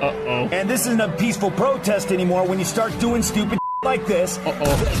problem. And this isn't a peaceful protest anymore when you start doing stupid like this.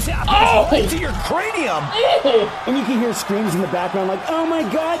 Right to your cranium. And you can hear screams in the background like, oh my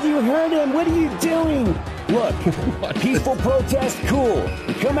God, you hurt him. What are you doing? Look, peaceful protest, cool.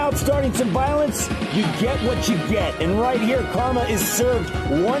 You come out starting some violence, you get what you get. And right here, karma is served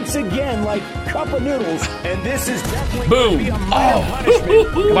once again like cup of noodles. And this is definitely going to be a minor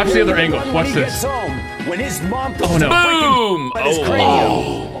punishment. Watch the other angle. Watch this. Gets home, when his mom Boom!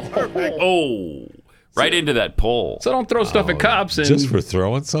 Right into that pole. So don't throw stuff at cops. And Just for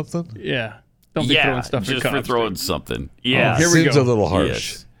throwing something? Yeah. Don't be throwing stuff at cops. Just for throwing something. Yeah. Here we Seems go. a little harsh.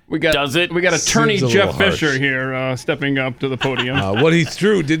 Yes. We got attorney Seems a Jeff little harsh. Fisher here stepping up to the podium. What he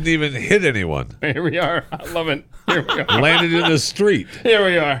threw didn't even hit anyone. Here we are. I love it. Here we go. Landed in the street. Here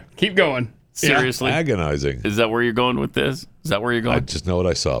we are. Keep going. Seriously? Agonizing. Is that where you're going with this? Is that where you're going? I just know what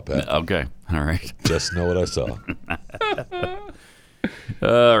I saw, Pat. Okay. All right. Just know what I saw.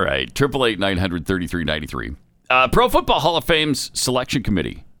 All right. 888-900-3393. Pro Football Hall of Fame's selection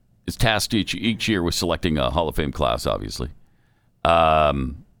committee is tasked each year with selecting a Hall of Fame class, obviously.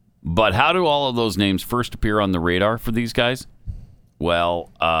 But how do all of those names first appear on the radar for these guys?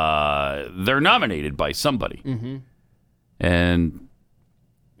 Well, they're nominated by somebody. Mm-hmm. And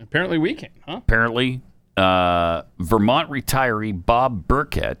apparently we can, huh? Apparently, Vermont retiree Bob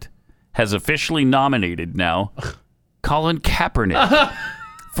Burkett has officially nominated now Colin Kaepernick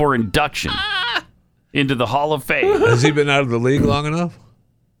for induction into the Hall of Fame. Has he been out of the league long enough?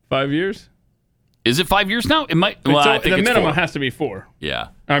 5 years? Is it 5 years now? It might. Well, I think the it's minimum 4. has to be 4. Yeah.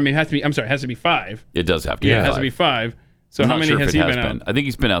 I mean, it has to be. I'm sorry, it has to be 5. It does have to. Yeah, be it has 5. to be 5. So I'm how not many sure if has it he has been out? I think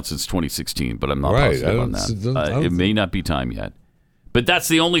he's been out since 2016, but I'm not Right. positive on that. It may not be time yet. But that's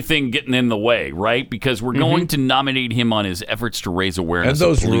the only thing getting in the way, right? Because we're going to nominate him on his efforts to raise awareness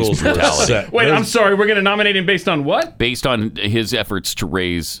And those of police rules were brutality. set. Wait, I'm sorry. We're going to nominate him based on what? Based on his efforts to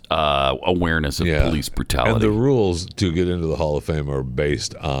raise awareness of police brutality. And the rules to get into the Hall of Fame are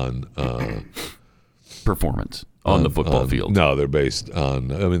based on performance on the football field. No, they're based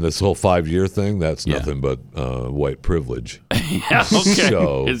on, I mean, this whole 5-year thing, that's nothing but white privilege. Yeah, okay.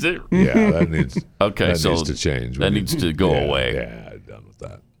 So, is it? Yeah, that needs, okay, that needs to change. That needs to go away. Yeah, done with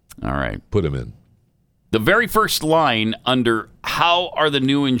that. All right. Put him in. The very first line under how are the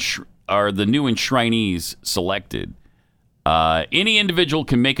new enshrinees selected? Any individual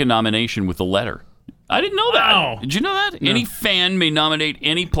can make a nomination with a letter. I didn't know that. Wow. Did you know that? No. Any fan may nominate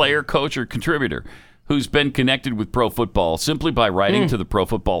any player, coach, or contributor who's been connected with pro football simply by writing to the Pro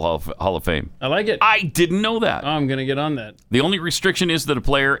Football Hall of Fame. I like it. I didn't know that. I'm going to get on that. The only restriction is that a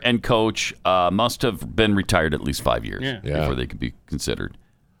player and coach must have been retired at least 5 years before they could be considered.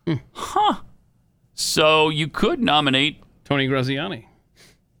 Huh. So you could nominate Tony Graziani.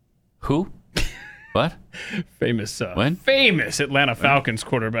 Who? What? Famous Atlanta Falcons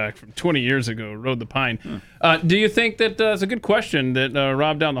quarterback from 20 years ago, rode the pine. Do you think that it's a good question that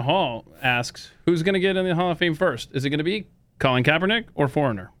Rob down the hall asks, who's going to get in the Hall of Fame first? Is it going to be Colin Kaepernick or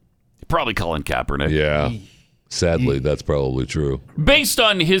Foreigner? Probably Colin Kaepernick. Yeah. Sadly, that's probably true. Based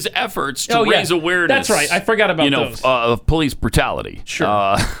on his efforts to raise awareness. That's right. I forgot about those. Of police brutality.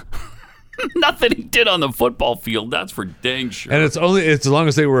 Sure. Nothing he did on the football field, that's for dang sure. And it's as long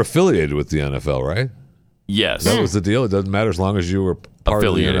as they were affiliated with the NFL, right? Yes. That was the deal. It doesn't matter as long as you were part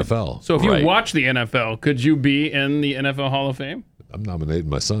affiliated of the NFL. So if you watch the NFL, could you be in the NFL Hall of Fame? I'm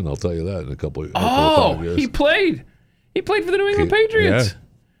nominating my son, I'll tell you that, in a couple of years. He played. He played for the New England Patriots. Yeah.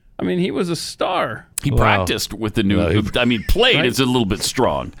 I mean, he was a star. He practiced with the played is a little bit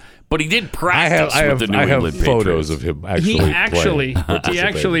strong. But he did practice with the New England Patriots. I have photos of him actually He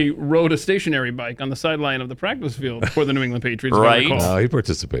actually rode a stationary bike on the sideline of the practice field for the New England Patriots. Right. No, he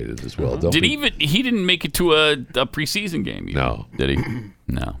participated as well. He didn't make it to a preseason game either, no. Did he?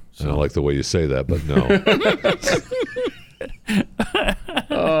 No. I don't like the way you say that, but no.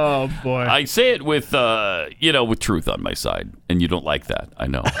 Oh, boy. I say it with truth on my side, and you don't like that. I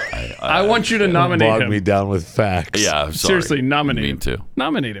know. I want you to nominate him. Bog me down with facts. Yeah, I'm sorry. Seriously, nominate him. Too.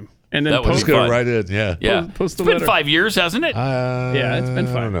 Nominate him. And then post go right in, yeah. Yeah. Post the it's been letter. 5 years, hasn't it? Yeah, it's been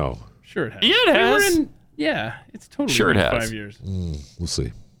 5. I don't know. Sure it has. Yeah, it has. It's totally Sure it been has. 5 years. We'll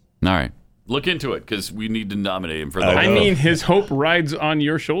see. All right. Look into it, because we need to nominate him for that. I mean, his hope rides on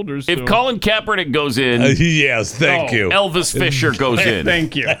your shoulders. If Colin Kaepernick goes in... yes, thank you. Elvis Fisher goes in.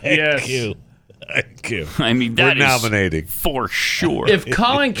 Thank you. Yes. Thank you. I mean, that We're is nominating. for sure. If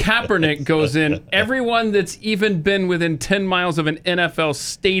Colin Kaepernick goes in, everyone that's even been within 10 miles of an NFL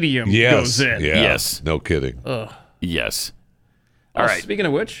stadium goes in. Yeah. Yes. No kidding. Yes. All right. Speaking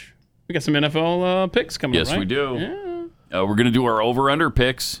of which, we got some NFL picks coming up, Yes, right? we do. Yeah. We're going to do our over-under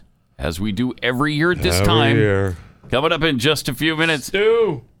picks, as we do every year at this Every time. year. Coming up in just a few minutes.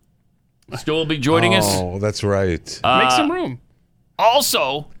 Stu will be joining us. Oh, that's right. Make some room.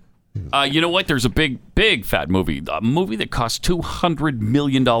 Also, you know what? There's a big fat movie. A movie that cost $200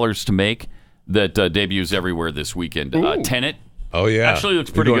 million to make that debuts everywhere this weekend. Tenet. Oh, yeah. Actually looks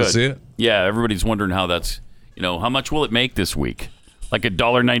pretty you good. To see it? Yeah, everybody's wondering how that's, how much will it make this week? Like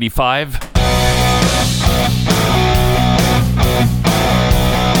 $1.95?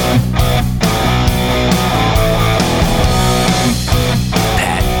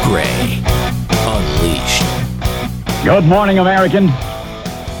 Pat Gray Unleashed. Good morning, American.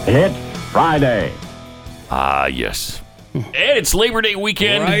 It's Friday. Yes. And it's Labor Day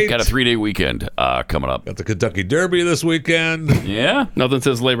weekend. Right. Got a 3-day weekend coming up. Got the Kentucky Derby this weekend. Yeah. Nothing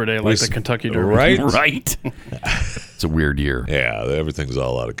says Labor Day like the Kentucky Derby. Right? Right. It's a weird year. Yeah, everything's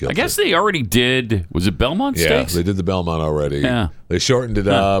all out of kilter. I guess they already did. Was it Belmont Yeah, Stakes? they did the Belmont already. Yeah. They shortened it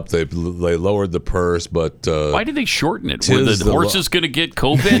up. They lowered the purse, but Why did they shorten it? Were the horses going to get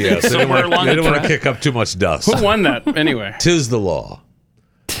COVID yes, somewhere along they the don't track? want to kick up too much dust. Who won that anyway? Tis the law.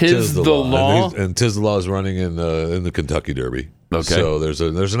 Tis the law. And Tis the Law is running in the Kentucky Derby. Okay. So there's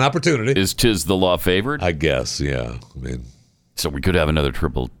an opportunity. Is Tis the Law favored? I guess, yeah. I mean, so we could have another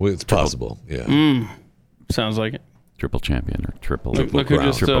it's possible, yeah. Sounds like it. Triple champion or triple Look who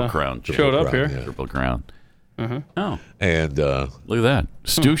just triple crown. showed up here. Yeah. Triple crown. Oh, And look at that.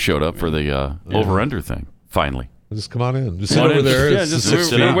 Stu showed up for the over-under thing, finally. just come on in. Just sit over there.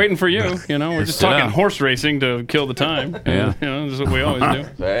 Yeah, we're waiting for you. We're just sit talking down. horse racing to kill the time. Yeah. This is what we always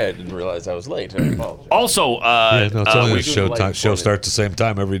do. I didn't realize I was late. I apologize. Also, it's only we- show starts the same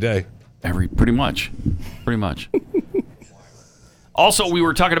time every day. pretty much. Also, we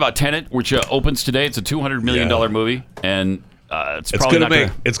were talking about Tenet, which opens today. It's a $200 million movie, and it's probably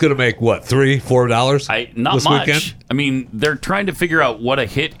It's gonna make what, $3-4 not this much. weekend? I mean, they're trying to figure out what a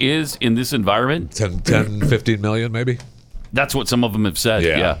hit is in this environment. 10, 15 million maybe. That's what some of them have said.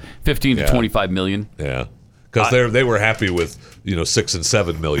 Yeah. 15 to 25 million. Yeah, because they were happy with 6 and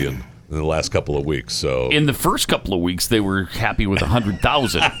 7 million in the last couple of weeks. So In the first couple of weeks, they were happy with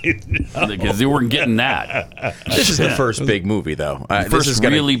 100,000 because they weren't getting that. This is the first big movie, though. First this is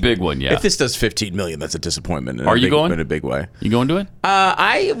gonna, really big one, yeah. If this does 15 million, that's a disappointment. Are you going? In a big way. You going to it?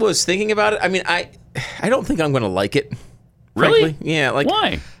 I was thinking about it. I mean, I don't think I'm going to like it. Really? Frankly. Yeah. Like,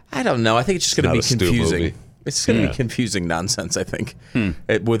 why? I don't know. I think it's just going to be not a Stu confusing. movie. It's going to be confusing nonsense, I think,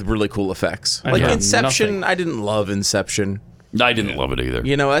 with really cool effects. I Like got Inception, nothing. I didn't love Inception. I didn't love it either.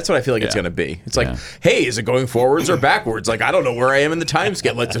 You know, that's what I feel like it's going to be. It's like, hey, is it going forwards or backwards? Like, I don't know where I am in the time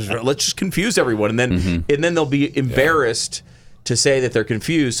scale. Let's just confuse everyone, and then they'll be embarrassed to say that they're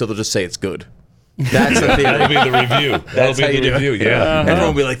confused, so they'll just say it's good. That's the thing. That'll be the review. That's That'll be the review. Yeah.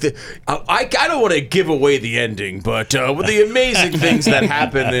 Everyone will be like, I don't want to give away the ending, but with the amazing things that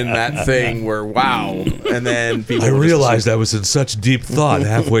happened in that thing were wow. And then people I realized I was in such deep thought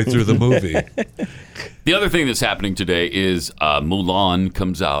halfway through the movie. The other thing that's happening today is Mulan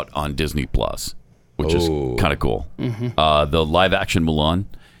comes out on Disney Plus, which is kind of cool. The live action Mulan.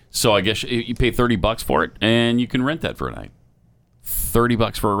 So I guess you pay $30 for it, and you can rent that for a night.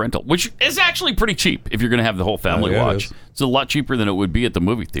 $30 for a rental, which is actually pretty cheap if you're going to have the whole family watch. It's a lot cheaper than it would be at the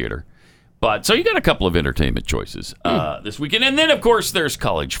movie theater. But so you got a couple of entertainment choices this weekend, and then of course there's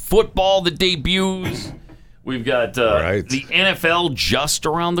college football that debuts. We've got the NFL just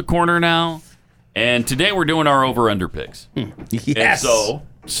around the corner now, and today we're doing our over/under picks. Yes. And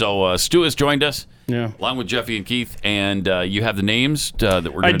so Stu has joined us, along with Jeffy and Keith, and you have the names that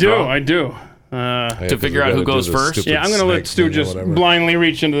we're going to draw. I do. To figure out who goes first? Yeah, I'm going to let Stu just blindly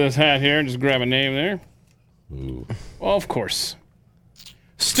reach into this hat here and just grab a name there. Well, of course.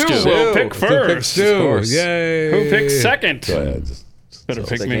 Stu will pick first. Stu. Yay. Who picks second? Go ahead. Better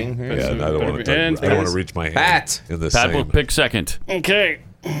pick me. Yeah, I don't want to reach my hand. Pat. In the Pat will pick second. Okay.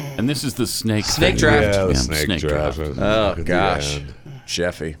 And this is the snake draft. Yeah, the snake draft. Oh, gosh.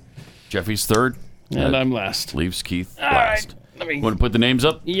 Jeffy. Jeffy's third. And I'm last. Leaves Keith All last. right. Want to put the names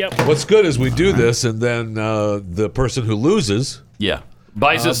up? Yep. What's good is we do this, and then the person who loses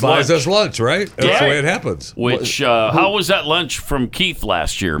buys us lunch, right? That's the way it happens. Which, how was that lunch from Keith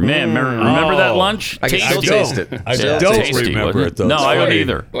last year? Man, remember that lunch? I can still taste it. I don't remember it, though. No, I don't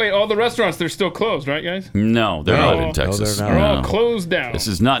either. Wait, all the restaurants, they're still closed, right, guys? No, they're not in Texas. They're all closed down. This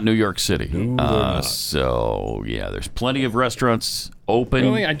is not New York City. So, yeah, there's plenty of restaurants open.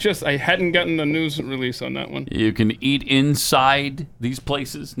 Really? I hadn't gotten the news release on that one. You can eat inside these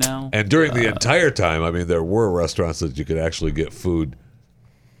places now. And during the entire time, I mean, there were restaurants that you could actually get food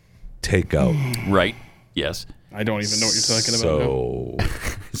takeout. Right. Yes. I don't even know what you're talking about.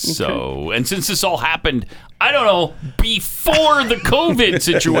 So, and since this all happened, I don't know, before the COVID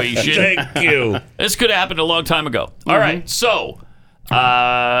situation. Thank you. This could have happened a long time ago. All right. So,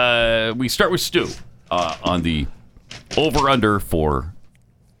 we start with Stu on the over-under for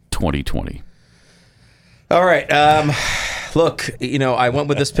 2020. All right. Look, I went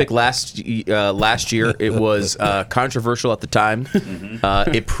with this pick last year. It was controversial at the time.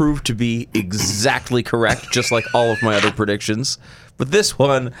 It proved to be exactly correct, just like all of my other predictions. But this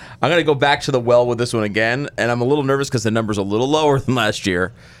one, I'm going to go back to the well with this one again, and I'm a little nervous because the number's a little lower than last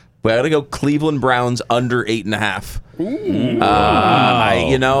year. But I'm going to go Cleveland Browns under 8.5.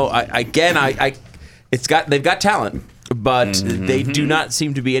 They've got talent, but they do not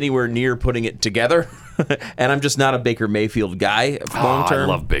seem to be anywhere near putting it together. And I'm just not a Baker Mayfield guy long term.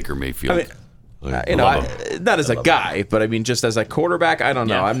 I love Baker Mayfield. I mean, not as a guy, but I mean, just as a quarterback, I don't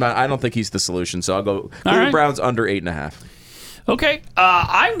know. I don't think he's the solution. So I'll go Cleveland Browns under 8.5. Okay,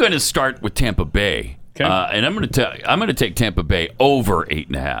 I'm going to start with Tampa Bay. Okay. And I'm going to take Tampa Bay over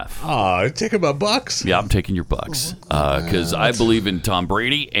 8.5. Taking my Bucks. Yeah, I'm taking your Bucks because I believe in Tom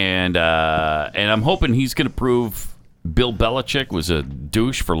Brady, and I'm hoping he's going to prove Bill Belichick was a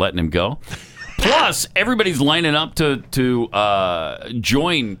douche for letting him go. Plus, everybody's lining up to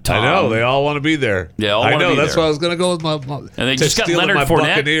join Tom. I know they all want to be there. Yeah, I know. That's why I was going to go with my. And they just got Leonard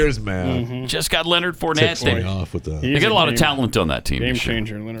Fournette. Buccaneers, man. Just got Leonard Fournette. Ticked me off with that. They got a lot of talent on that team. Game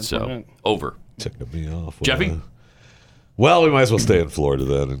changer, Leonard Fournette. Over. Ticked me off. Jeffy? Well, we might as well stay in Florida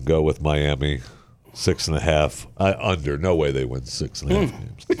then and go with Miami. 6.5 under. No way they win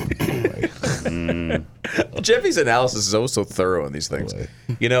 6.5 games. Jeffy's analysis is always so thorough on these things.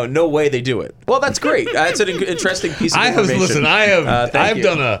 No way they do it. Well, that's great. That's an interesting piece of information. I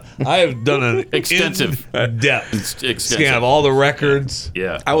have done an extensive depth scan of all the records.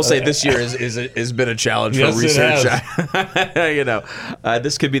 Yeah, I will say this year has been a challenge for research.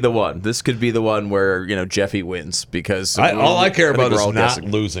 This could be the one. This could be the one where Jeffy wins because all I care about is not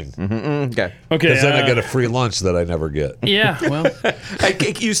losing. Okay. Because then I get a free lunch that I never get. Yeah, well.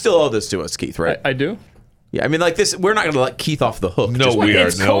 You still owe this to us, Keith, right? I do. Yeah, I mean, like this, we're not going to let Keith off the hook. No, we are.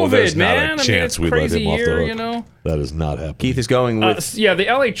 It's No, COVID, there's man. not a chance we let him off the hook. That is not happening. Keith is going with... the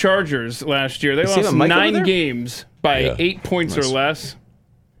LA Chargers last year, they lost 9 games by 8 points or less.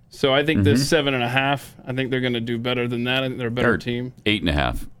 So I think this 7.5, I think they're going to do better than that. I think they're a better team.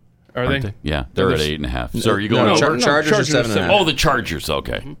 8.5. Are they? Yeah, they're at 8.5. So are you going over? Chargers are 7.5. Oh, the Chargers.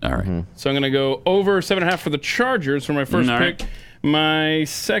 Okay. All right. So I'm going to go over 7.5 for the Chargers for my first pick. My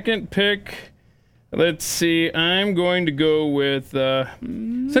second pick, Let's see. I'm going to go with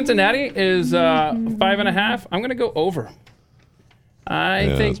Cincinnati is 5.5. I'm going to go over.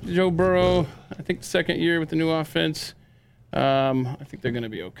 I think Joe Burrow, the second year with the new offense, I think they're going to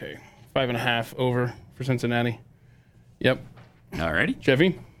be okay. 5.5 over for Cincinnati. Yep. All righty.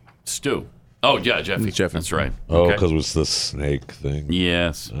 Jeffy? Stu. Oh, yeah, Jeffy. That's right. Oh, Okay. because it was the snake thing.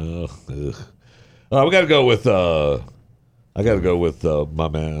 Yes. We got to go with. I got to go with my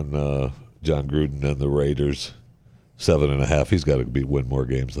man John Gruden and the Raiders. 7.5. He's got to win more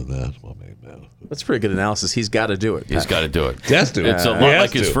games than that. My main man. That's pretty good analysis. He's got to do it. He's got to do it. He has to. It's a lot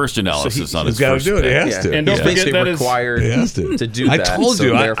like his first analysis on his first pick. He's got to do it. He has to. And don't forget that required to do that. I told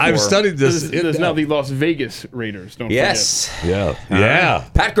you. I've studied this. There's now the Las Vegas Raiders. Don't forget. Yeah.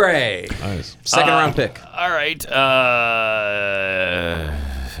 Pat Gray. Nice. Second round pick. All right.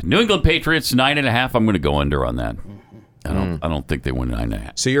 New England Patriots 9.5. I'm going to go under on that. I don't think they win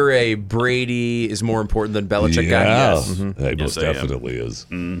 9.5. So you're a Brady is more important than Belichick guy? Yes. He most definitely is.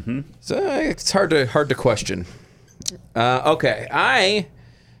 Mm-hmm. So it's hard to question. Okay, I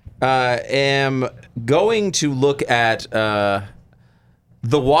am going to look at the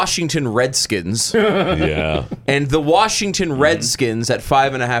Washington Redskins. Yeah. And the Washington Redskins at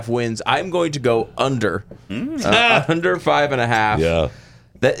 5.5 wins. I'm going to go under. Under 5.5. Yeah.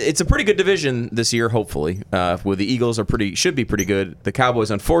 It's a pretty good division this year, hopefully. Where the Eagles should be pretty good. The Cowboys,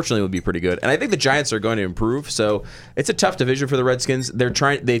 unfortunately, will be pretty good, and I think the Giants are going to improve. So it's a tough division for the Redskins.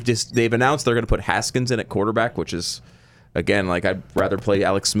 They've announced they're going to put Haskins in at quarterback, which is, again, like I'd rather play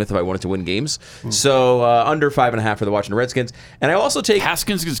Alex Smith if I wanted to win games. So under 5.5 for the Washington Redskins, and I also take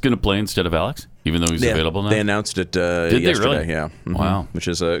Haskins is going to play instead of Alex, even though he's available now. They announced it Did yesterday. they really? Yeah. Wow. Which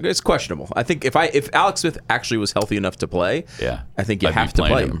is it's questionable. I think if Alex Smith actually was healthy enough to play, I think you I'd have be to play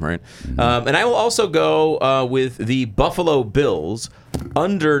playing him, right? And I will also go with the Buffalo Bills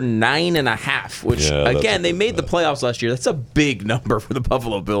under 9.5, which again they made the playoffs last year. That's a big number for the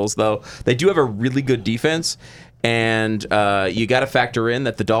Buffalo Bills, though. They do have a really good defense. And you got to factor in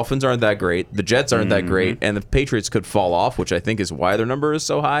that the Dolphins aren't that great, the Jets aren't that great, and the Patriots could fall off, which I think is why their number is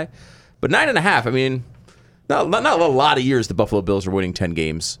so high. But 9.5, I mean, not a lot of years the Buffalo Bills are winning 10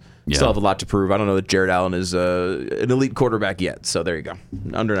 games. Still have a lot to prove. I don't know that Jared Allen is an elite quarterback yet. So there you go.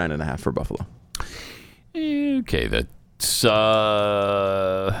 Under 9.5 for Buffalo. Okay, that's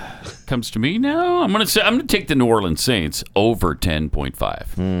comes to me now. I'm going to take the New Orleans Saints over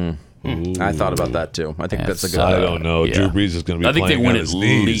 10.5. I thought about that too. I think that's a good. I don't know. Drew Brees is going to be. I think they playing win on his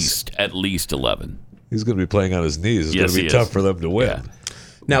knees. at least 11. He's going to be playing on his knees. It's going to be tough for them to win. Yeah.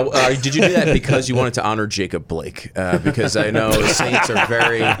 Now, did you do that because you wanted to honor Jacob Blake? Because I know the Saints are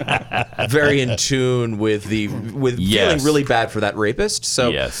very, very in tune with feeling really bad for that rapist.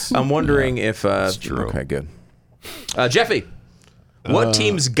 So I'm wondering if that's true. Okay, good. Jeffy, what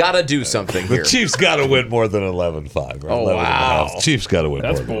team's got to do something here? The Chiefs got to win more than 11-5. Oh, wow. Chiefs got to win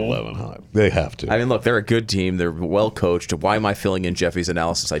more than 11-5. They have to. I mean, look, they're a good team. They're well coached. Why am I filling in Jeffy's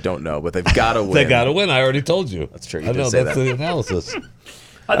analysis? I don't know, but they've got to win. They got to win. I already told you. That's true. I know that's the analysis.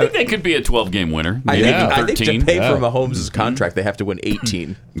 I think they could be a 12-game winner. I Maybe think to pay for Mahomes' contract, they have to win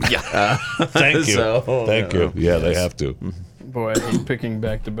 18. Thank you. Thank you. Yeah, they have to. Boy, I hate picking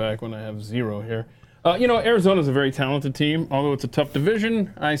back-to-back when I have 0 here. Arizona's a very talented team. Although it's a tough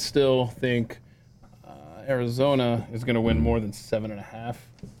division, I still think Arizona is going to win more than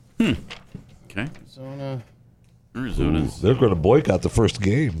 7.5. Okay. Arizona's. They're going to boycott the first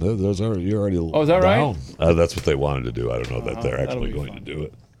game. You're already is that down. right? That's what they wanted to do. I don't know that they're actually going to do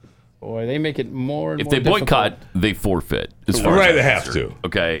it. Boy, they make it more and If more they boycott, difficult. they forfeit. Right, they have to.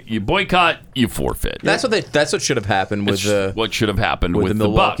 Okay, you boycott, you forfeit. That's what should have happened with what should have happened with the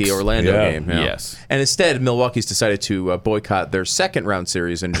Milwaukee Bucks. Orlando game. Yeah. Yes, and instead Milwaukee's decided to boycott their second round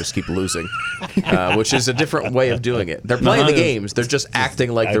series and just keep losing, which is a different way of doing it. They're playing the games. They're just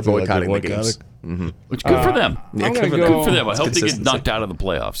acting like they're boycotting the games. Mm-hmm. Which good for them. Good for them. I hope they get knocked out of the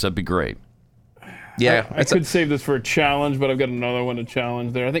playoffs. That'd be great. Yeah, I could save this for a challenge, but I've got another one to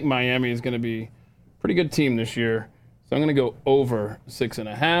challenge there. I think Miami is going to be a pretty good team this year, so I'm going to go over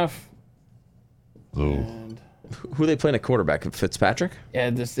 6.5. Who are they playing at quarterback? Fitzpatrick? Yeah,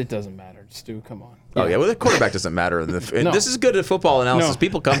 it doesn't matter. Stu, come on. Oh yeah, well the quarterback doesn't matter. This is good at football analysis. No.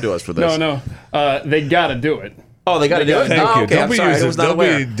 People come to us for this. No, they got to do it. Oh, they got to do it. Thank you. Okay, Don't I'm be sorry, I was not don't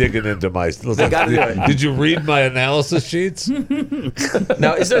aware. be digging into my. They got to do it. Did you read my analysis sheets?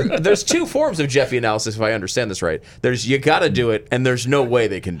 Now, there's two forms of Jeffy analysis, if I understand this right. There's you got to do it, and there's no way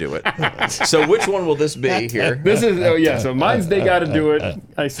they can do it. So which one will this be here? This is so mine's they got to do it.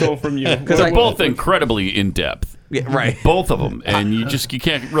 I stole from you Because they're both incredibly in depth. Yeah, right. Both of them, and you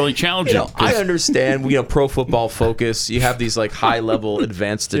can't really challenge it. I understand. Pro Football Focus. You have these like high level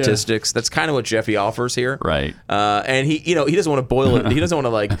advanced statistics. That's kind of what Jeffy offers here, right? And he doesn't want to boil it. He doesn't want to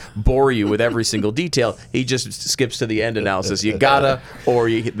like bore you with every single detail. He just skips to the end analysis. You gotta, or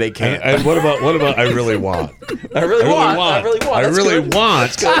they can't. And what about I really want? I really want. Like I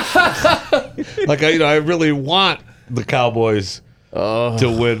really want the Cowboys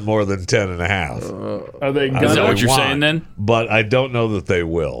to win more than 10.5. Are they gonna? Is that what you're saying then? But I don't know that they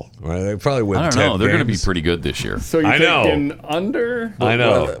will. Right? They probably win 10 I don't know. They're going to be games. pretty good this year. So you're thinking under? I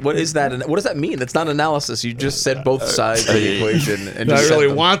know. What is that? What does that mean? That's not analysis. You just said both sides of the equation. And I just really said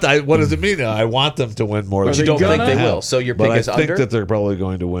them. want that. What does it mean? I want them to win more But than you don't 10 think they and a half. will. So your pick but is I think under? that they're probably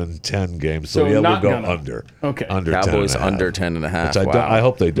going to win 10 games. So, So yeah, we'll not go gonna. under. Okay. Under Cowboys 10.5. under 10.5. Which I, Wow. I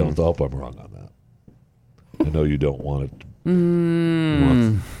hope they don't. I hope I'm wrong on that. I know you don't want it. I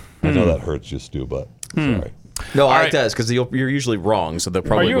know that hurts you, Stu, but sorry. No, All it right. does because you're usually wrong. So they'll Are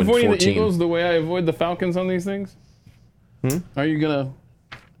probably you win avoiding 14. the Eagles the way I avoid the Falcons on these things? Are you gonna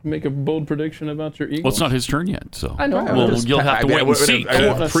make a bold prediction about your Eagles? Well, it's not his turn yet, so I know. Well, you'll have to wait and see.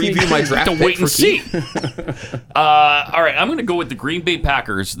 Preview my draft To wait pick and for see. Keith. All right, I'm going to go with the Green Bay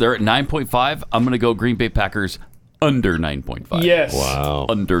Packers. They're at 9.5. I'm going to go Green Bay Packers under 9.5. Yes. Wow.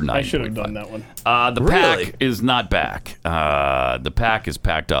 Under 9.5. I should have done that one. The Pack is not back. The Pack is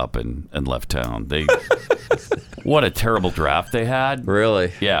packed up and left town. What a terrible draft they had.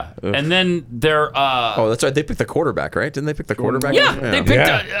 Really? Yeah. And then they're Oh, that's right. They picked the quarterback, right? Didn't they pick the quarterback? yeah, they picked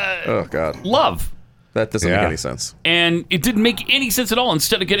Oh God, Love. that doesn't make Yeah. any sense. And it didn't make any sense at all.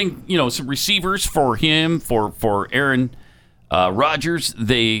 Instead of getting, some receivers for him, for Aaron Rodgers,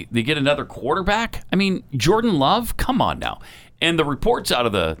 they get another quarterback. I mean, Jordan Love, come on now. And the reports out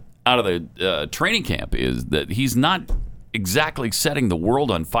of the training camp is that he's not exactly setting the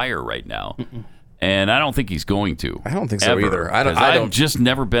world on fire right now. And I don't think he's going to. I don't think so ever, either. I 'cause don't- I've just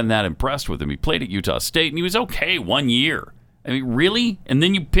never been that impressed with him. He played at Utah State, and he was okay 1 year. I mean, really? And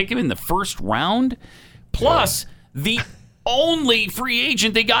then you pick him in the first round? Plus, the only free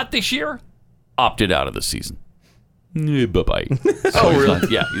agent they got this year opted out of the season. Bye-bye. Oh, really?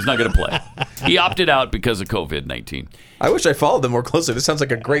 Yeah, he's not going to play. He opted out because of COVID-19. I wish I followed them more closely. This sounds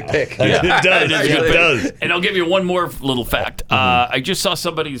like a great pick. Yeah, It does. It does. And I'll give you one more little fact. I just saw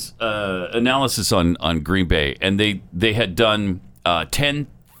somebody's analysis on Green Bay, and they had done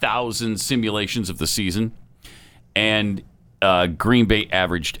 10,000 simulations of the season, and Green Bay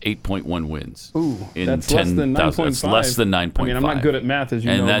averaged 8.1 wins. Ooh, in that's less than 10,000. 9.5. That's less than 9.5. I mean, I'm not good at math, as you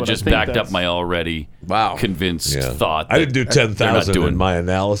and know, that but just I think backed up that's- my already convinced thought. I didn't do that they're not 10,000 doing- in my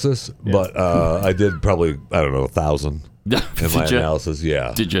analysis, but I did probably, 1,000 in my Did ya? analysis.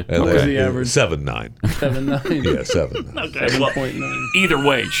 Yeah. Did you? And What was the average? 7.9. 7.9. Yeah, 7. Okay, well, 7.9. either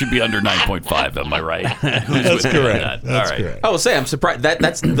way, it should be under 9.5. Am I right? That's correct. That's All right. correct. I will say I'm surprised.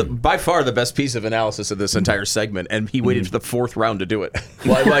 That's by far the best piece of analysis of this entire segment, and he waited to the fourth round to do it.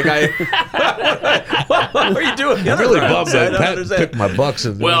 What are you doing? I'm really bummed I that don't Pat understand. picked my Bucks.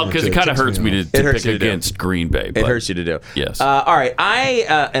 And Well, because it kind of hurts me to hurts pick you to do. against Green Bay. It but- hurts you to do. Yes. All right.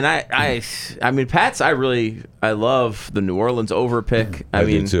 I mean, Pat's. I love the New Orleans over pick. I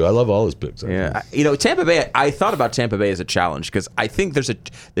mean, do too. I love all his picks. Yeah, Tampa Bay. I thought about Tampa Bay as a challenge because I think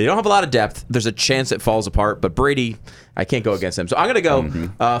they don't have a lot of depth. There's a chance it falls apart, but Brady, I can't go against them. So I'm going to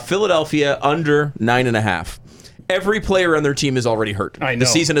go Philadelphia under 9.5. Every player on their team is already hurt. I know. The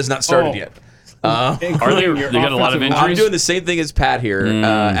season has not started yet. Are they got a lot of offensive injuries? I'm doing the same thing as Pat here,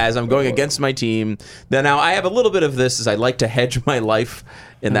 as I'm going against my team. Now I have a little bit of this, as I like to hedge my life,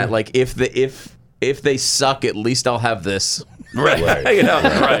 in that like if they suck, at least I'll have this. Right. Right. And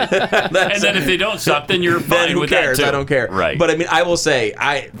That's- then if they don't suck, then you're fine then who with cares? that too. I don't care. Right. But I mean, I will say,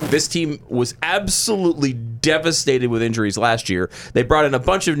 this team was absolutely devastated with injuries last year. They brought in a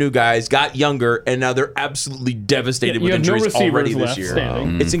bunch of new guys, got younger, and now they're absolutely devastated You with have no injuries receivers already this left year.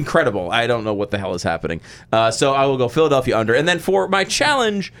 standing. It's incredible. I don't know what the hell is happening. So I will go Philadelphia under, and then for my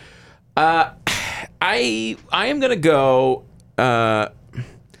challenge, I am going to go.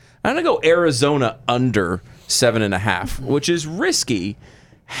 I'm going to go Arizona under 7.5, which is risky.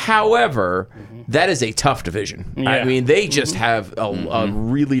 However, that is a tough division. I Yeah. mean, they just have a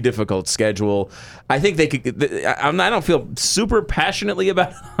really difficult schedule. I think they could. I don't feel super passionately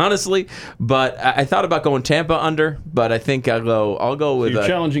about it, honestly, but I thought about going Tampa under, but I think I'll go with. You're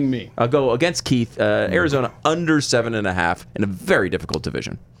challenging me. I'll go against Keith. Arizona under 7.5 in a very difficult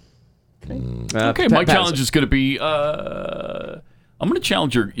division. Okay, my challenge is going to be. I'm going to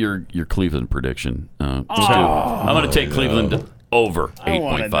challenge your Cleveland prediction. I'm going to take Cleveland over I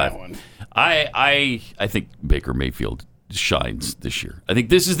wanted that 8.5. one. I think Baker Mayfield shines this year. I think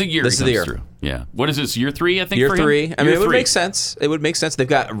this is the year This he is comes the year. through. Yeah. What is this, year 3, I think, Year for him? 3. I mean, Year it would 3. make sense. It would make sense. They've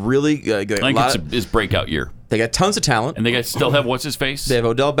got really I think it's his breakout year. They got tons of talent. And they still have what's-his-face? They have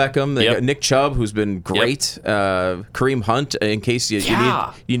Odell Beckham. They Yep. got Nick Chubb, who's been great. Kareem Hunt, in case you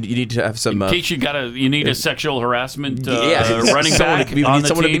need to have some... In case you need a sexual harassment running someone back to, you on need the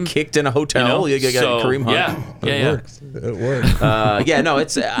someone team. to be kicked in a hotel. You got Kareem Hunt. It works. Yeah, no,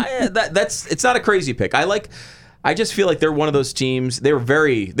 it's not a crazy pick. I just feel like they're one of those teams. They were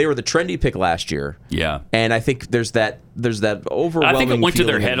the trendy pick last year. Yeah. And I think there's that overwhelming I think it went to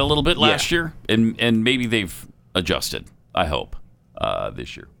their feeling head a little bit last year, and maybe they've adjusted, I hope,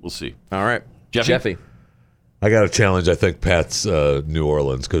 this year. We'll see. All right. Jeffy? I got to challenge, I think, Pat's New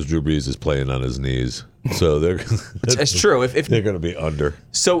Orleans because Drew Brees is playing on his knees. So it's true. If they're going to be under.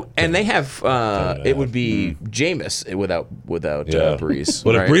 So, and they have it would be Jameis without Brees.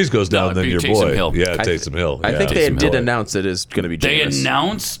 But right? if Brees goes down, then your Taysom boy. Hill. Yeah, Taysom Hill. I think they Taysom did Hill. announce it is going to be Jameis. They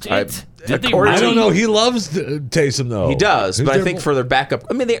announced it? Did they I really? don't know. He loves Taysom, though. He does, Who's but I their think boy? for their backup,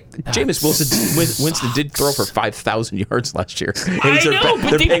 I mean, Jameis Winston did throw for 5,000 yards last year. I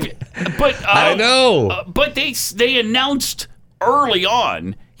know, but they announced early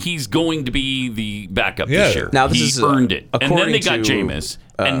on he's going to be the backup this year. Now he earned it, and then they got to, Jameis,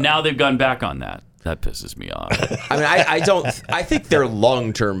 and now they've gone back on that. That pisses me off. I mean, I think their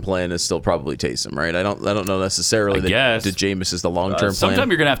long-term plan is still probably Taysom, right? I don't know necessarily that Jameis is the long-term plan.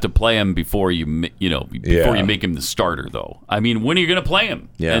 Sometime you're gonna have to play him before you make him the starter, though. I mean, when are you gonna play him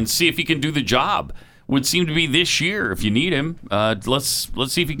and see if he can do the job? Would seem to be this year if you need him. Let's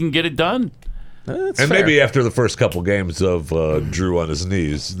see if he can get it done. And maybe after the first couple games of Drew on his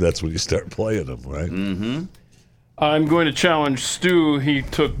knees, that's when you start playing him, right? Mm-hmm. I'm going to challenge Stu. He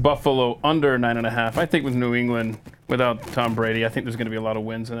took Buffalo under 9.5. I think with New England, without Tom Brady, I think there's going to be a lot of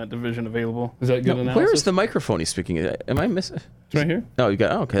wins in that division available. Is that good analysis? Where is the microphone he's speaking? Am I missing? It's right here. Oh, you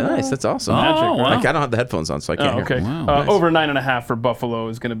got. Oh, okay, nice. That's awesome. Magic, right? Like, I don't have the headphones on, so I can't hear. Okay. Wow, nice. Over 9.5 for Buffalo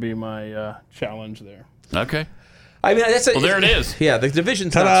is going to be my challenge there. Okay. I mean, there it is. Yeah, the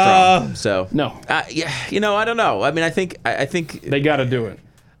division's not strong. So no. Yeah, I don't know. I mean, I think they got to do it.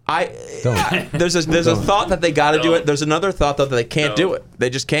 There's a thought that they got to do it. There's another thought though that they can't do it.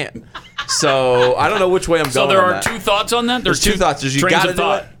 They just can't. So I don't know which way I'm going. So there on are that. two thoughts on that. There's two thoughts. There's you got to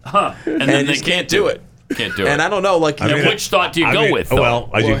do it, and then they can't do it. Can't do it. And I don't know, like, which thought do you go with? Though?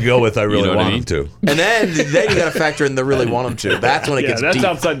 Well, you can go with I really want him to. And then you got to factor in the really want him to. That's when it gets that's deep.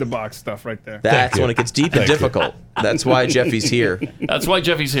 outside the box stuff right there. That's when it gets deep and difficult. That's why Jeffy's here. That's why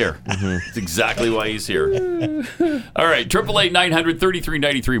Jeffy's here. That's exactly why he's here. All right,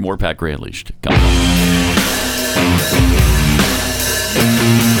 888-900-3393. More Pat Gray Unleashed. Come on.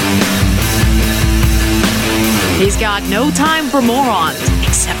 He's got no time for morons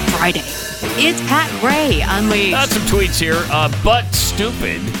except Friday. It's Pat Gray Unleashed. Got some tweets here, but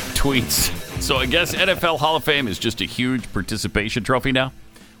stupid tweets. So I guess NFL Hall of Fame is just a huge participation trophy now.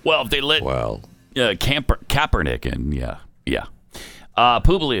 Well, if they let Kaepernick in, yeah.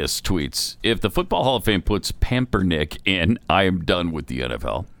 Publius tweets, if the Football Hall of Fame puts Pampernick in, I am done with the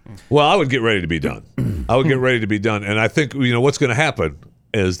NFL. Well, I would get ready to be done. And I think what's going to happen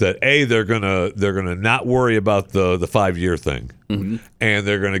is that they're gonna not worry about the 5-year thing, and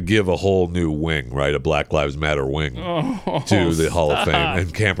they're gonna give a whole new wing, right, a Black Lives Matter wing to the Hall of Fame,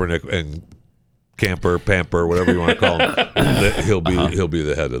 and Kaepernick and Pamper, whatever you want to call him, he'll be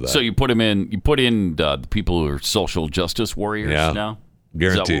the head of that. So you put him in. You put in the people who are social justice warriors now.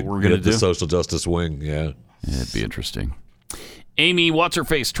 Guaranteed. Is that what we're gonna do? The social justice wing. Yeah, it'd be interesting. Amy, what's her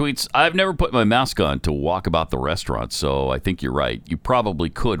face tweets, I've never put my mask on to walk about the restaurant, so I think you're right. You probably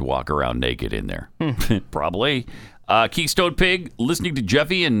could walk around naked in there. Probably. Keystone Pig, listening to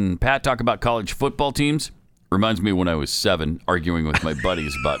Jeffy and Pat talk about college football teams reminds me when I was 7, arguing with my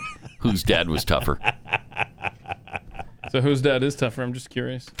buddies about whose dad was tougher. So whose dad is tougher? I'm just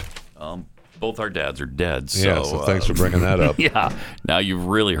curious. Both our dads are dead. So, yeah, so thanks for bringing that up. Yeah, now you've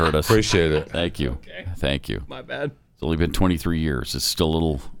really hurt us. Appreciate it. Thank you. Okay. Thank you. My bad. It's only been 23 years. It's still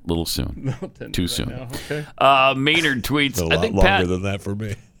a little soon. Too soon. Now. Okay. Maynard tweets, A lot I think longer than that for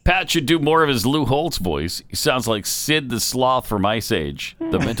me. Pat should do more of his Lou Holtz voice. He sounds like Sid the Sloth from Ice Age.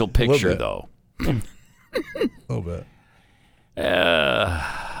 The mental picture, though. A little bit.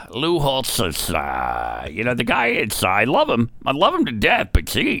 Lou Holtz is, the guy is, I love him. I love him to death, but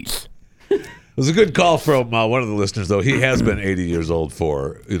geez. It was a good call from one of the listeners, though. He has been 80 years old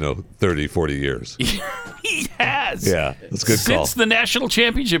for, 30, 40 years. He has. Yeah, that's a good call. Since the national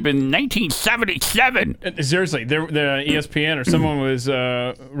championship in 1977. Seriously, the ESPN or someone was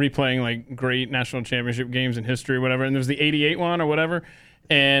replaying like great national championship games in history or whatever, and there was the 88 one or whatever,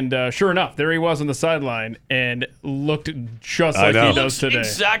 And sure enough, there he was on the sideline and looked just like he does today.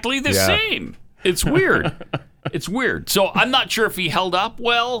 Exactly the same. It's weird. It's weird. So I'm not sure if he held up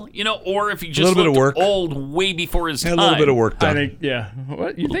well, or if he just looked old way before his time. A little bit of work done. I think,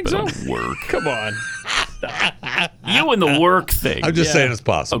 What? You think so? Work. Come on. You and the work thing. I'm just saying it's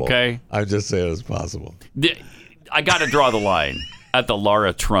possible. Okay. I'm just saying it's possible. I got to draw the line at the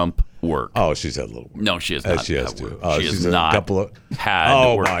Lara Trump work. Oh, she's had a little work. No, she has not. She has to. She has not had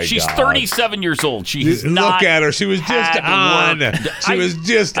work. My She's God. 37 years old. She's not. Look at her. She was just on. She was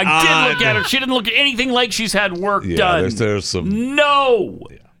just on. I did look at her. She didn't look anything like she's had work done. There's some. No.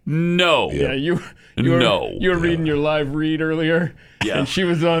 Yeah, you were reading your live read earlier. Yeah. And she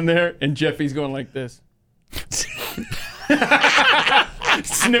was on there, and Jeffy's going like this.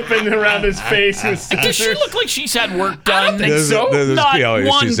 Snipping around his face with scissors. Does she look like she's had work done? I don't think so. Not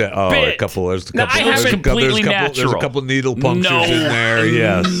one bit. A couple. There's completely natural. There's a couple needle punctures in there.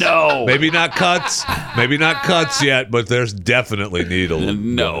 Yes. No. Maybe not cuts. Maybe not cuts yet, but there's definitely needles.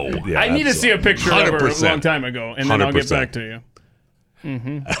 No. I need to see a picture of her a long time ago, and then I'll get back to you.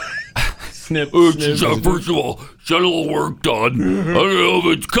 Mm-hmm. Snip. First of all, she had a little work done. I don't know if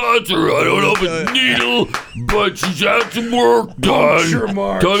it's cuts or I don't know if it's needle, but she's had some work done. Puncture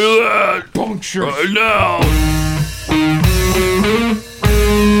marks. Tell you that. Puncture. Right now.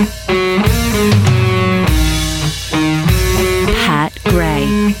 Pat Gray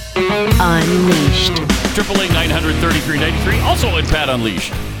Unleashed. 888-900-3393. Also at Pat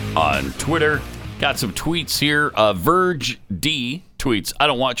Unleashed on Twitter. Got some tweets here. Verge D tweets, I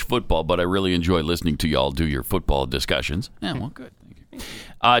don't watch football, but I really enjoy listening to y'all do your football discussions. Yeah, well, good. Thank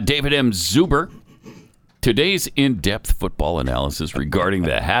you. David M. Zuber, today's in-depth football analysis regarding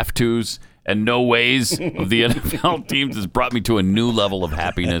the have-tos and no ways of the NFL teams has brought me to a new level of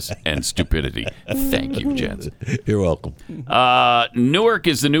happiness and stupidity. Thank you, gents. You're welcome. Newark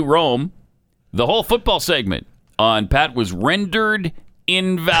is the new Rome. The whole football segment on Pat was rendered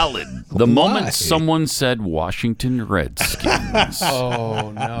invalid the moment someone said Washington Redskins.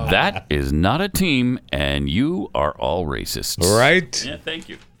 Oh, no. That is not a team, and you are all racists. Right? Yeah, thank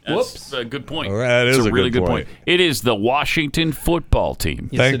you. That's a good point. That is a really good point. It is the Washington football team.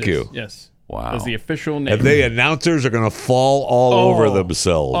 Yes, thank you. Yes. Wow. That's the official name. And the announcers are going to fall all over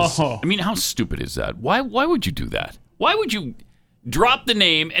themselves. I mean, how stupid is that? Why would you do that? Why would you drop the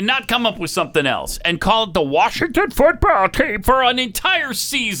name and not come up with something else and call it the Washington football team for an entire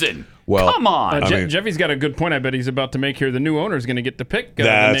season? Well, come on. Jeffy's got a good point I bet he's about to make here. The new owner is going to get to pick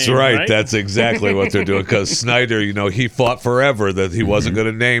That's the name, right. That's exactly what they're doing. Because Snyder, he fought forever that he wasn't going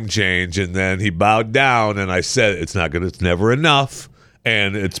to name change, and then he bowed down, and I said it's never enough.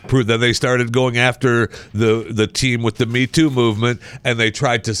 And it's proved that they started going after the team with the Me Too movement, and they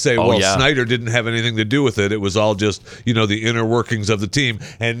tried to say, Snyder didn't have anything to do with it. It was all just, the inner workings of the team.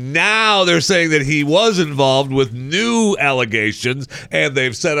 And now they're saying that he was involved with new allegations, and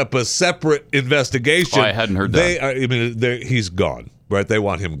they've set up a separate investigation. I hadn't heard that. He's gone. Right, they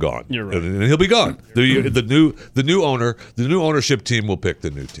want him gone. You're right. And he'll be gone. The new ownership team will pick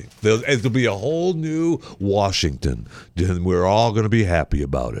the new team. There'll be a whole new Washington, and we're all going to be happy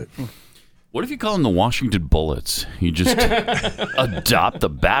about it. What if you call them the Washington Bullets? You just adopt the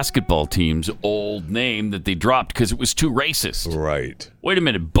basketball team's old name that they dropped because it was too racist. Right. Wait a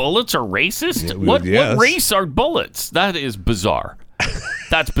minute, bullets are racist? Yeah, what yes. race are bullets? That is bizarre.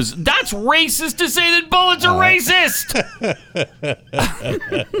 That's racist to say that bullets are racist.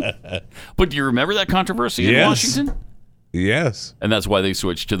 But do you remember that controversy in Washington? Yes. And that's why they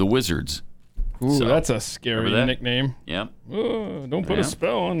switched to the Wizards. Ooh, that's a scary nickname. Yeah. Don't put a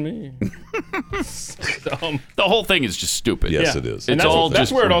spell on me. The whole thing is just stupid. Yes, it is. And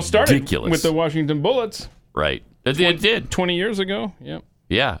that's where it all started. Ridiculous. With the Washington Bullets. Right. It did. 20 years ago. Yep.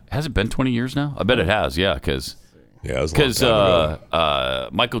 Yeah. Has it been 20 years now? I bet it has. Yeah, because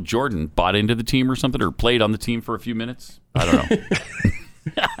Michael Jordan bought into the team or something, or played on the team for a few minutes. I don't know.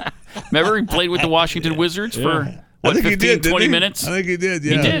 Remember he played with the Washington Wizards for 20 minutes? I think he did,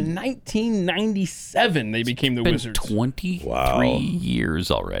 yeah. He did. In 1997, they became the Wizards. 23 years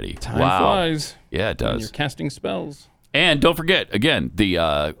already. Time flies. Yeah, it does. When you're casting spells. And don't forget, again,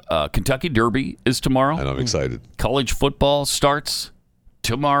 the Kentucky Derby is tomorrow. And I'm excited. College football starts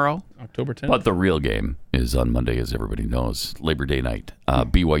tomorrow. October 10th. But the real game is on Monday, as everybody knows. Labor Day night.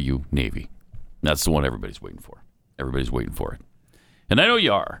 BYU Navy. That's the one everybody's waiting for. Everybody's waiting for it. And I know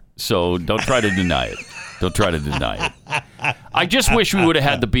you are, so don't try to deny it. Don't try to deny it. I just wish we would have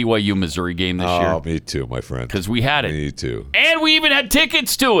had the BYU Missouri game this year. Oh, me too, my friend. Because we had it. Me too. And we even had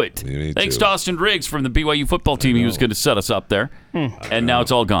tickets to it. Me Thanks too. to Austin Riggs from the BYU football team. He was going to set us up there. And now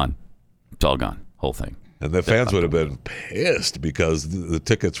it's all gone. It's all gone. Whole thing. And the fans would have been pissed because the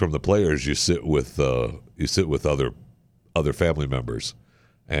tickets from the players you sit with other family members,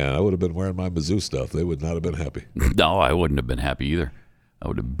 and I would have been wearing my Mizzou stuff. They would not have been happy. No, I wouldn't have been happy either. I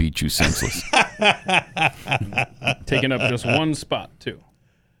would have beat you senseless. Taking up just one spot too.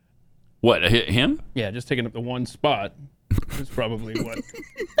 What, him? Yeah, just taking up the one spot is probably what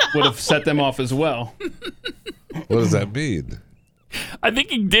would have set them off as well. What does that mean? I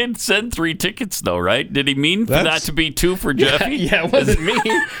think he did send 3 tickets, though, right? Did he mean for that to be 2 for Jeffy? Yeah, it wasn't me.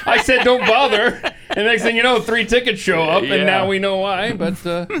 I said don't bother. And next thing you know, 3 tickets show up, and now we know why. But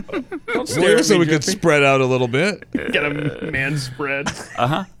don't stare at me, so we Jeffy. could spread out a little bit. Get a man spread.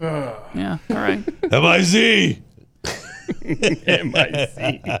 Uh-huh. Yeah, all right. M-I-Z.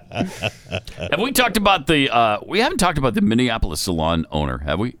 M-I-Z. Have we talked about we haven't talked about the Minneapolis salon owner,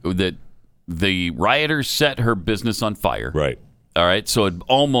 have we? That the rioters set her business on fire. Right. All right, so it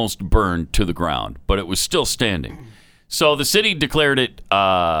almost burned to the ground, but it was still standing. So the city declared it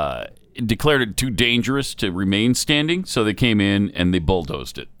too dangerous to remain standing, so they came in and they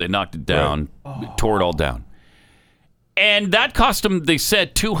bulldozed it. They knocked it down, tore it all down. And that cost them, they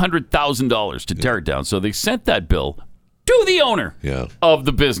said, $200,000 to tear it down. So they sent that bill to the owner of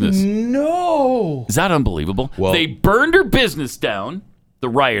the business. No. Is that unbelievable? Well, they burned her business down, the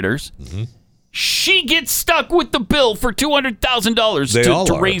rioters. Mm-hmm. She gets stuck with the bill for $200,000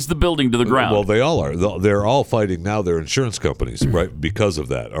 to raise the building to the ground. Well, they all are. They're all fighting now their insurance companies, right, because of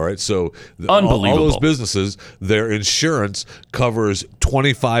that. All right, so Unbelievable. all those businesses, their insurance covers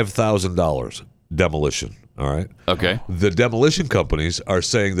 $25,000 demolition. All right. Okay. The demolition companies are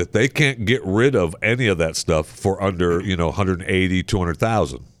saying that they can't get rid of any of that stuff for under, $180,000,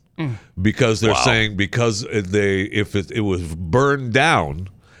 $200,000, because they're saying if it was burned down,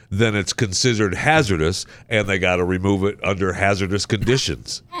 then it's considered hazardous, and they got to remove it under hazardous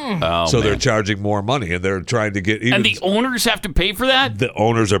conditions. They're charging more money, and they're trying to get even. And the owners have to pay for that? The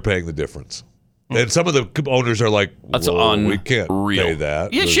owners are paying the difference. And some of the owners are like, that's we can't pay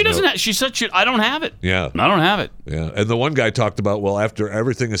that. Yeah, she doesn't have, she said, I don't have it. Yeah. I don't have it. Yeah. And the one guy talked about, after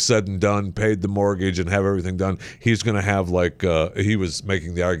everything is said and done, paid the mortgage and have everything done, he's going to have he was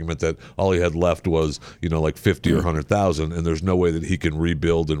making the argument that all he had left was, like 50 or 100,000, and there's no way that he can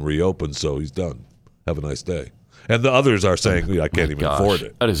rebuild and reopen, so he's done. Have a nice day. And the others are saying, I can't even afford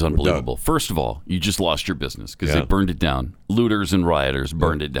it. That is unbelievable. First of all, you just lost your business because they burned it down. Looters and rioters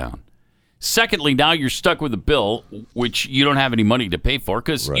burned it down. Secondly, now you're stuck with a bill which you don't have any money to pay for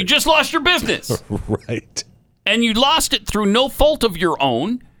because you just lost your business. Right. And you lost it through no fault of your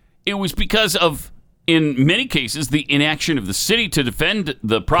own. It was because of, in many cases, the inaction of the city to defend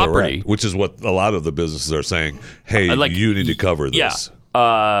the property. Correct. Which is what a lot of the businesses are saying, hey, you need to cover this. Yeah.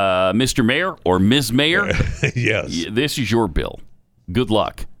 Mr. Mayor or Ms. Mayor, yes, this is your bill. Good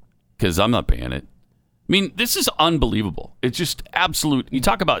luck, because I'm not paying it. I mean, this is unbelievable. It's just absolute. You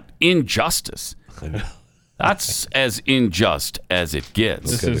talk about injustice. That's as unjust as it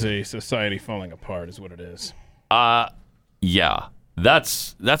gets. This is a society falling apart, is what it is. Yeah.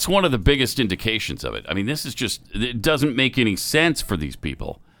 That's one of the biggest indications of it. I mean, this is just, it doesn't make any sense for these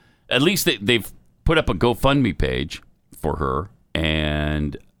people. At least they've put up a GoFundMe page for her,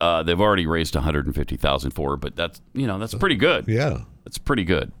 and they've already raised $150,000 for her. But that's pretty good. Yeah, that's pretty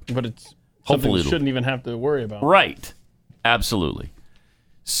good. But it's something you shouldn't even have to worry about. Right. Absolutely.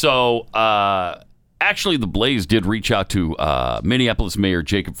 So, actually, the Blaze did reach out to Minneapolis Mayor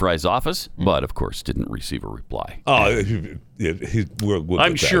Jacob Fry's office, but of course didn't receive a reply. Oh, we'll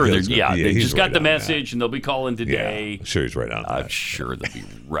I'm sure they he's just got right the on message, and they'll be calling today. Yeah, I'm sure he's right on that. I'm sure they'll be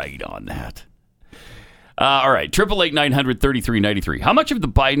right on that. All right, 888-900-3393. How much of the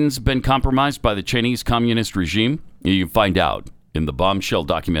Bidens been compromised by the Chinese communist regime? You can find out in the bombshell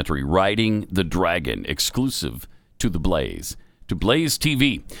documentary Riding the Dragon, exclusive to The Blaze, to Blaze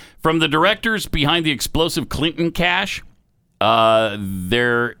TV. From the directors behind the explosive Clinton cash,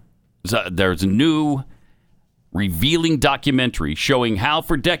 there's a new revealing documentary showing how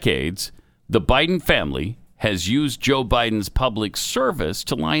for decades the Biden family has used Joe Biden's public service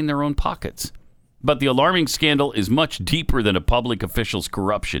to line their own pockets. But the alarming scandal is much deeper than a public official's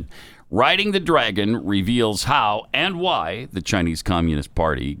corruption. Riding the Dragon reveals how and why the Chinese Communist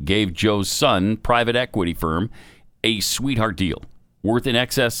Party gave Joe's son, private equity firm, a sweetheart deal worth in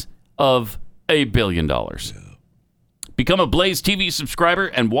excess of $1 billion. Become a Blaze TV subscriber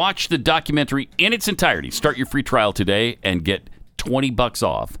and watch the documentary in its entirety. Start your free trial today and get $20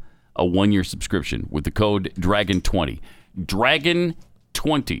 off a 1-year subscription with the code DRAGON20.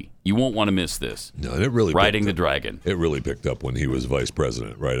 DRAGON20. You won't want to miss this. No, and it really Riding the Dragon. It really picked up when he was vice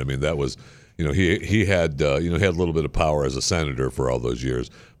president, right? I mean, that was, he had a little bit of power as a senator for all those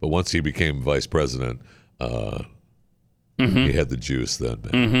years, but once he became vice president, He had the juice then,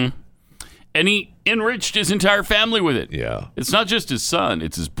 man. And he enriched his entire family with it. Yeah. It's not just his son.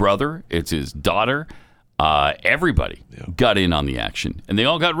 It's his brother. It's his daughter. Everybody got in on the action. And they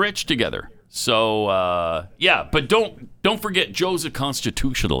all got rich together. So, but don't forget Joe's a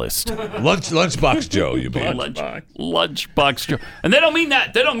constitutionalist. Lunchbox Joe, you mean. Lunchbox Joe. And they don't mean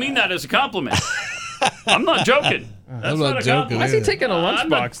that. They don't mean that as a compliment. I'm not joking. I'm not joking. Why is he taking a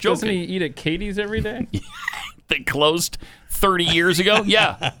lunchbox? joking. Doesn't he eat at Katie's every day? They closed 30 years ago?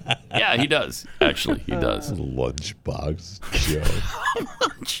 Yeah. Yeah, he does. Actually, he does. Lunchbox Joe.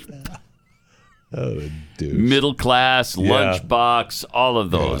 Oh, dude. Middle class, lunchbox, all of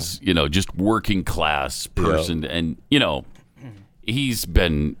those, just working class person. And, he's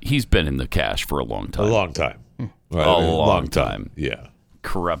been in the cash for a long time. A long time. Right, a long time. Yeah.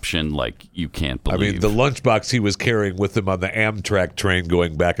 Corruption like you can't believe. I mean, the lunchbox he was carrying with him on the Amtrak train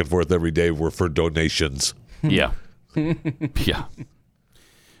going back and forth every day were for donations. Yeah. Yeah.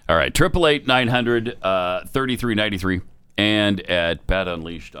 All right. 888-900-3393 and at Pat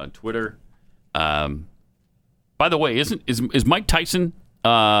Unleashed on Twitter. By the way, is Mike Tyson?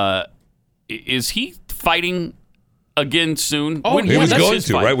 Is he fighting again soon? Oh, he was going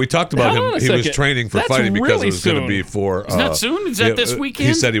to, right? We talked about him. He was training for fighting because it was going to be for. Is that soon? Is that this weekend?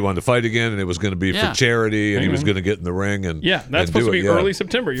 He said he wanted to fight again, and it was going to be for charity, and he was going to get in the ring and that's supposed to be early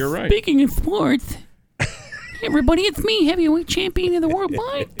September. You're right. Speaking of sports. Everybody, it's me, heavyweight champion of the world,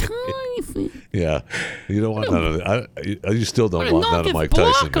 Mike Tyson. Yeah, you don't want none of that. You still don't want none of Mike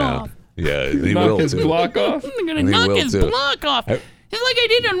Tyson, man. Yeah, he knock will his too. block off. I'm gonna knock his block off. It's like I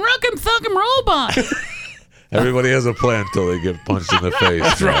did on Rock'em Sock'em Robot. Everybody has a plan until they get punched in the face.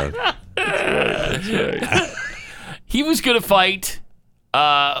 That's right. That's right. He was going to fight.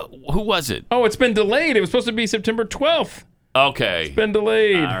 Who was it? Oh, it's been delayed. It was supposed to be September 12th. Okay. It's been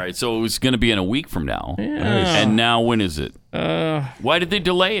delayed. All right, so it was going to be in a week from now. Yeah. Nice. And now when is it? Why did they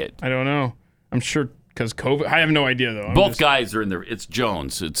delay it? I don't know. I'm sure because COVID. I have no idea though. Both guys are in there. It's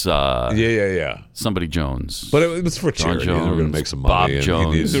Jones. It's somebody Jones. But it was for charity. They were going to make some money. Bob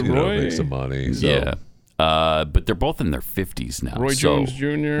Jones. He needed to make some money. So. Yeah. But they're both in their 50s now. Roy Jones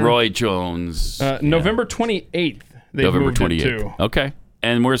Jr. Roy Jones. November 28th. November 28th. Okay.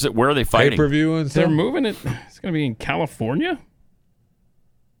 And where are they fighting? Pay-per-view and stuff? They're moving it. It's going to be in California.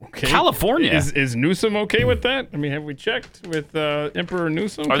 Okay. California. Is Newsom okay with that? I mean, have we checked with Emperor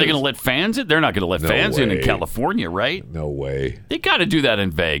Newsom? Are they going to let fans in? They're not going to let fans in California, right? No way. They got to do that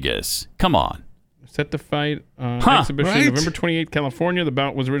in Vegas. Come on. Set to fight exhibition November 28th, California. The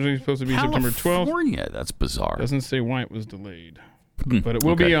bout was originally supposed to be September 12th. California, that's bizarre. Doesn't say why it was delayed. But it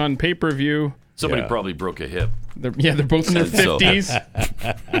will be on pay-per-view. Somebody probably broke a hip. They're both in their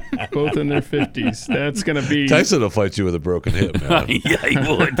 50s. Both in their 50s. That's going to be... Tyson will fight you with a broken hip, man. Yeah, he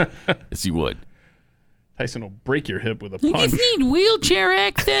would. Yes, he would. Tyson will break your hip with a You punch. just need wheelchair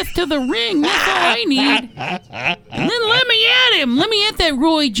access to the ring. That's all I need. And then let me at him. Let me at that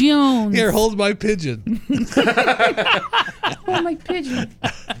Roy Jones. Here, hold my pigeon. Hold my pigeon.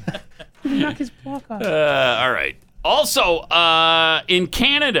 Knock his block off. All right. Also, in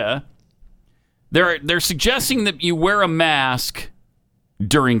Canada, they're suggesting that you wear a mask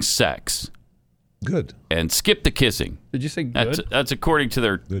during sex. Good. And skip the kissing. Did you say good? That's according to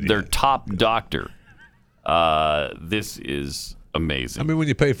their top doctor. This is amazing. I mean, when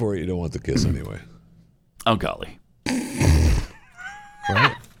you pay for it, you don't want the kiss anyway. Oh, golly.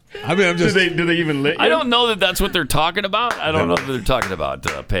 Right? I mean, I'm just... Do they even let you? I don't know that that's what they're talking about. I don't know that they're talking about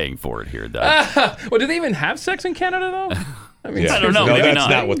paying for it here. Well, do they even have sex in Canada, though? I mean, I don't know. No, maybe that's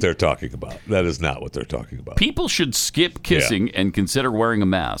not. what they're talking about. That is not what they're talking about. People should skip kissing and consider wearing a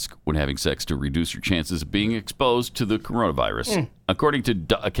mask when having sex to reduce your chances of being exposed to the coronavirus, according to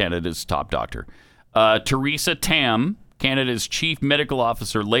Canada's top doctor. Theresa Tam, Canada's chief medical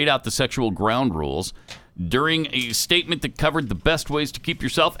officer, laid out the sexual ground rules during a statement that covered the best ways to keep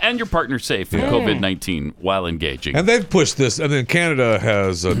yourself and your partner safe from COVID-19 while engaging. And they've pushed this, and then Canada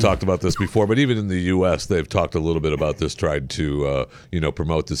has talked about this before, but even in the U.S., they've talked a little bit about this, tried to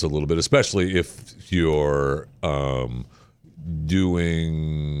promote this a little bit, especially if you're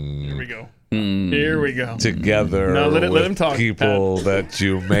doing... Here we go. Here we go. Together no, let with him talk, people that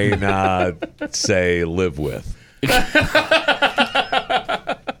you may not, say, live with.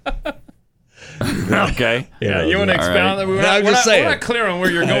 Okay. Yeah, you want to expound that? We're not clear on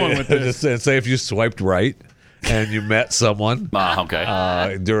where you're going with this. Just saying, say if you swiped right and you met someone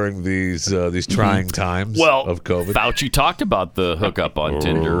during these trying times of COVID. Fauci talked about the hookup on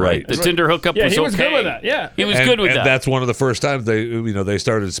Tinder, right? The Right. Tinder hookup was okay. he was good with that. Yeah, he was good with that. And that's one of the first times they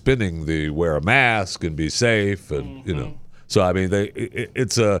started spinning the wear a mask and be safe, and so I mean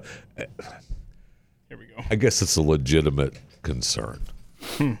it's a. Here we go. I guess it's a legitimate concern.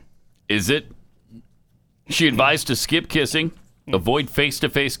 Is it? She advised to skip kissing, avoid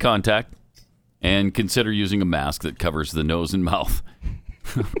face-to-face contact, and consider using a mask that covers the nose and mouth.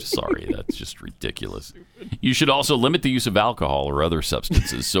 I'm sorry, that's just ridiculous. You should also limit the use of alcohol or other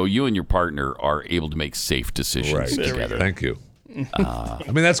substances so you and your partner are able to make safe decisions together. Thank you. I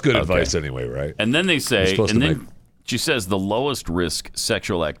mean, that's good advice anyway, right? And then they say, she says the lowest risk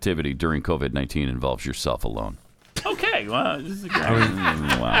sexual activity during COVID-19 involves yourself alone. Okay, well, this is a great.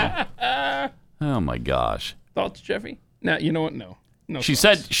 Wow. Oh my gosh. Thoughts, Jeffy? No, you know what? No. She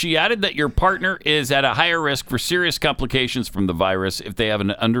said she added that your partner is at a higher risk for serious complications from the virus if they have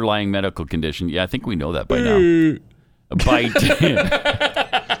an underlying medical condition. Yeah, I think we know that by now.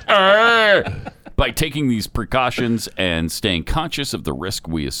 By taking these precautions and staying conscious of the risk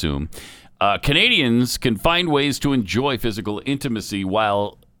we assume, Canadians can find ways to enjoy physical intimacy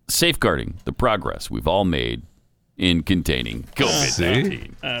while safeguarding the progress we've all made in containing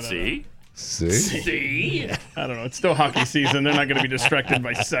COVID-19. See? I don't know. It's still hockey season. They're not going to be distracted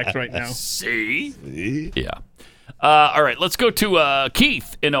by sex right now. See? Yeah. All right, let's go to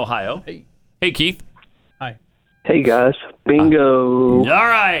Keith in Ohio. Hey, Keith. Hi. Hey, guys. Bingo. All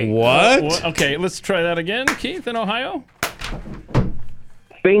right. What? Okay, let's try that again. Keith in Ohio.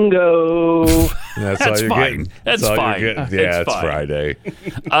 Bingo. That's all you're fine. getting. That's all fine. You're getting. Yeah, it's fine. Friday.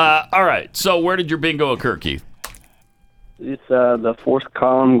 All right, so where did your bingo occur, Keith? It's the fourth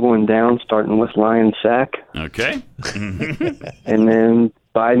column going down, starting with Lion Sack. Okay. And then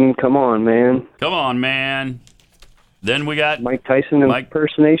Biden, come on, man. Come on, man. Then we got Mike Tyson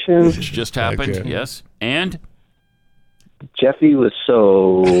impersonation. This just happened, Okay. yes. And? Jeffy was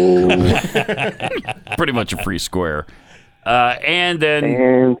so... Pretty much a free square. And then...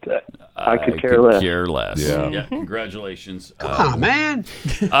 And I could care less. Yeah. Congratulations. Come on, man.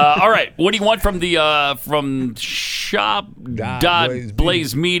 All right. What do you want from the from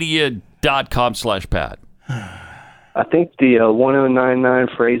shop.blazemedia.com/Pat? I think the 1099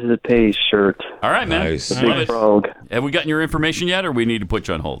 Phrase of the Page shirt. All right, man. Nice. The big frog. Have we gotten your information yet, or we need to put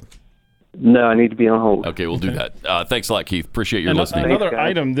you on hold? No, I need to be on hold. Okay, we'll do that. Thanks a lot, Keith. Appreciate your listening. Another Thanks, guys.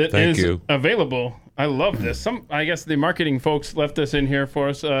 item that Thank is you. available. I love this. I guess the marketing folks left this in here for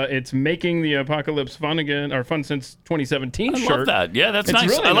us. It's making the apocalypse fun again, or fun since 2017 I shirt. love that. Yeah, that's It's nice.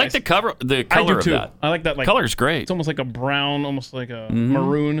 really I like nice. the color I do of too. that. I like that. Like, Color's great. It's almost like a brown, almost like a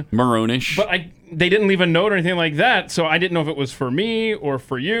maroon. Maroonish. But they didn't leave a note or anything like that, so I didn't know if it was for me or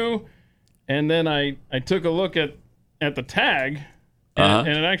for you. And then I took a look at the tag, and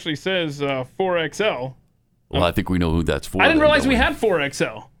it actually says 4XL. Well, I think we know who that's for. I didn't then, realize don't we had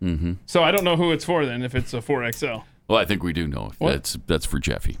 4XL. Mm-hmm. So I don't know who it's for then, if it's a 4XL. Well, I think we do know. That's for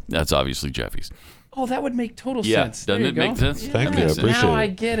Jeffy. That's obviously Jeffy's. Oh, that would make total Yeah, sense. doesn't There it you make go. sense? Thank you. I Makes sense. appreciate Now it. I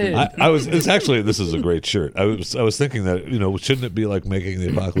get it. It's actually, this is a great shirt. I was thinking that, shouldn't it be like making the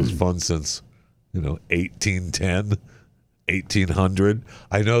apocalypse fun since, 1810, 1800?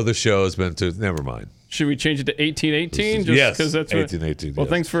 I know the show has been to, never mind. Should we change it to 1818? Just Yes, because that's what, 1818. Well, yes.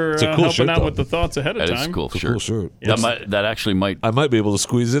 thanks for It's a cool helping shirt, out though. with the thoughts ahead of That time. is cool. It's a Sure. cool shirt. That actually might. I might be able to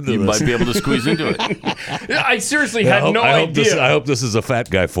squeeze into You this. might be able to squeeze into it. I seriously had no I hope idea. I hope this is a fat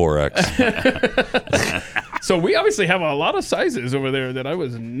guy 4X. So we obviously have a lot of sizes over there that I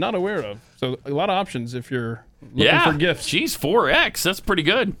was not aware of. So a lot of options if you're looking for gifts. Geez, 4X. That's pretty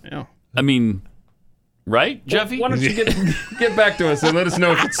good. Yeah. I mean, right, Jeffy? Why don't you get back to us and let us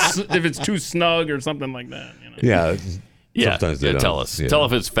know if it's too snug or something like that. Yeah. Yeah. Sometimes they don't. Tell us. Yeah. Tell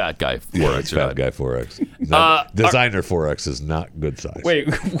if it's fat guy 4X. Yeah, it's or fat not. guy 4X. Designer 4X is not good size. Wait,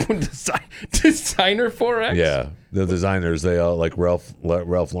 designer 4X? Yeah, the designers, they all like Ralph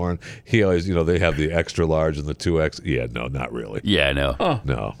Lauren. He always, they have the extra large and the 2X. Yeah, no, not really. Yeah, I know.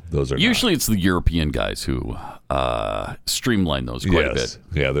 No, those are Usually it's the European guys who streamline those quite a bit.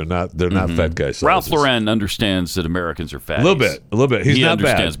 Yeah, they're not fat guy sizes. Ralph Lauren understands that Americans are fat. A little bit. He's he not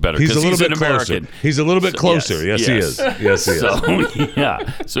understands bad. better. He's a little bit an closer. American. He's a little bit closer. Yes, he is. Yes, he is. So,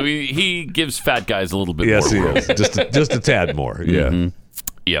 yeah. So he gives fat guys a little bit Yes, more he room. is. Just a tad more. Yeah.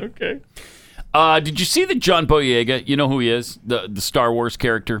 Yep. Okay. Did you see that John Boyega? You know who he is? The Star Wars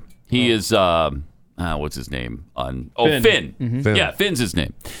character. He is. What's his name? Finn. Finn. Yeah, Finn's his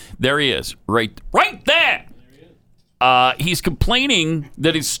name. There he is. Right there. He's complaining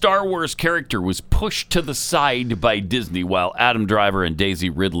that his Star Wars character was pushed to the side by Disney while Adam Driver and Daisy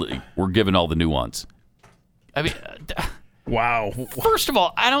Ridley were given all the nuance. I mean, wow. First of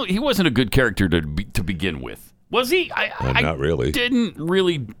all, he wasn't a good character to begin with, was he? Not really. Didn't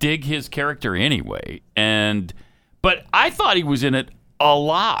really dig his character anyway, but I thought he was in it a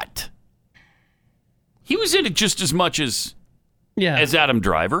lot. He was in it just as much as Adam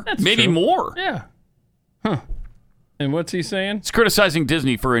Driver, That's maybe true. more. Yeah. And what's he saying? He's criticizing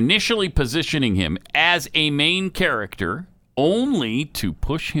Disney for initially positioning him as a main character only to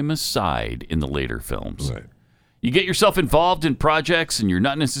push him aside in the later films. Right. You get yourself involved in projects and you're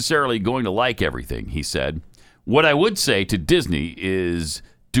not necessarily going to like everything, he said. What I would say to Disney is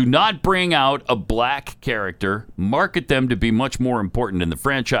do not bring out a black character, market them to be much more important in the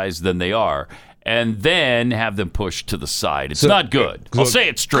franchise than they are, and then have them pushed to the side. It's not good. I'll say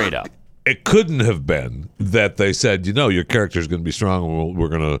it straight up. It couldn't have been that they said, your character's going to be strong, and we're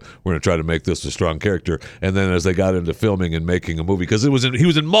going to try to make this a strong character. And then as they got into filming and making a movie, because he was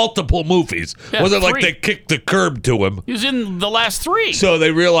in multiple movies, wasn't 3. like they kicked the curb to him. He was in the last 3. So they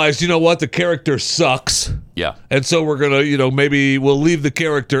realized, the character sucks. Yeah. And so we're going to, maybe we'll leave the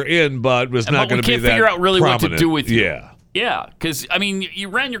character in, but it's not going to be that we can't figure out really prominent. what to do with you. Yeah. Yeah, because, you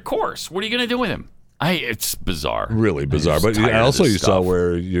ran your course. What are you going to do with him? It's bizarre. Really bizarre. But also you saw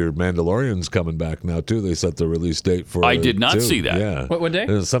where your Mandalorian's coming back now, too. They set the release date for I did not see that. Yeah. What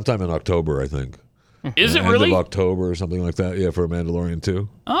day? Sometime in October, I think. Is it really? End of October or something like that, for Mandalorian 2.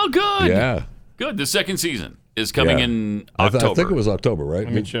 Oh, good. Yeah. Good. The second season is coming in October. I think it was October, right?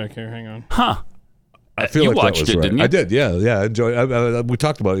 Let me check here. Hang on. Huh. I feel you like watched that was it, right. didn't you? I did, yeah. I enjoyed it. We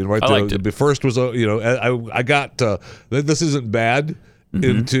talked about it, right? I liked it. The first was, I got, this isn't bad.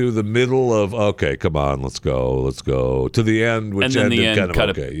 Mm-hmm. Into the middle of come on, let's go to the end, which and then ended the end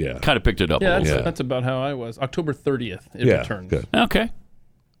kind of okay, yeah, kind of picked it up. Yeah, a little bit. that's about how I was. October 30th, it returns. Good. Okay,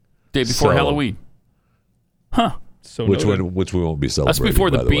 day before Halloween. Huh? So which we won't be celebrating. That's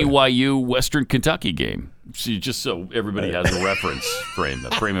before the BYU BYU Western Kentucky game. See, just so everybody has a reference frame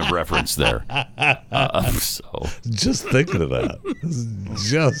of reference there. So just thinking of that.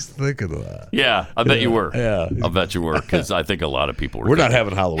 Yeah, I bet you were. Yeah, I bet you were because I think a lot of people were. We're not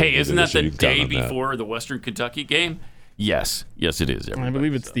having Halloween. Hey, isn't that the day before the Western Kentucky game? Yes, it is. I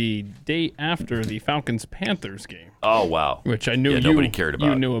believe it's the day after the Falcons-Panthers game. Oh, wow. Which I knew nobody cared about.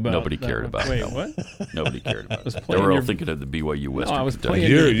 You knew about. Nobody cared about. Wait, what? Nobody cared about. They were all thinking of the BYU Western. I was Kentucky.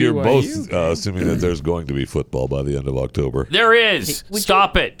 You're both assuming that there's going to be football by the end of October. There is. Hey,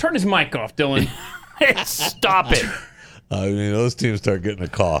 Stop it. Turn his mic off, Dylan. Stop it. Those teams start getting a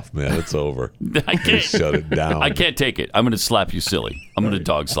cough, man. It's over. I can't shut it down. I can't take it. I'm going to slap you silly. I'm going to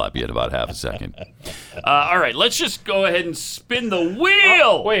dog slap you in about half a second. All right, let's just go ahead and spin the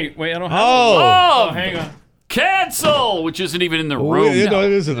wheel. Wait, I don't have Oh, hang on. Cancel, which isn't even in the room. It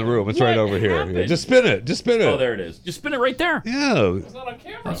is in the room. It's right over here. Yeah, just spin it. Oh, there it is. Just spin it right there. Yeah. It's not on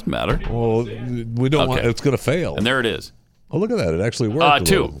camera. Doesn't matter. Well, we don't want. It's going to fail. And there it is. Oh, look at that. It actually worked.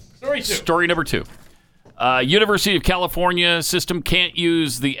 2. Story 2. Story number 2. University of California system can't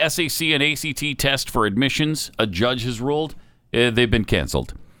use the SAC and ACT test for admissions. A judge has ruled. They've been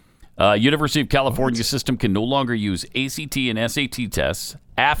canceled. University of California system can no longer use ACT and SAT tests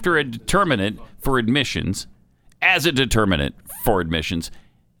after a determinant for admissions, as a determinant for admissions,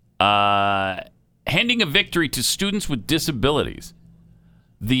 handing a victory to students with disabilities.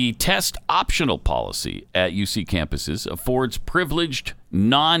 The test optional policy at UC campuses affords privileged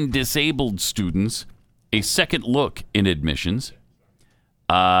non-disabled students a second look in admissions.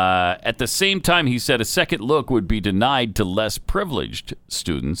 At the same time, he said a second look would be denied to less privileged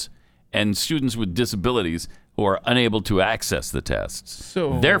students and students with disabilities who are unable to access the tests.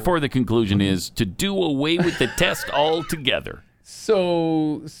 Therefore, the conclusion is to do away with the test altogether.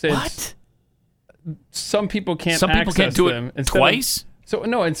 So, since some people can't do them, it twice? So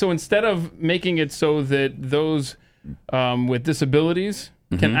instead of making it so that those with disabilities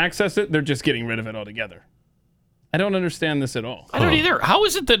can access it, they're just getting rid of it altogether. I don't understand this at all. I don't either. How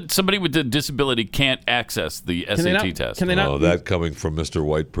is it that somebody with a disability can't access the SAT test? Can they not? Oh, that coming from Mr.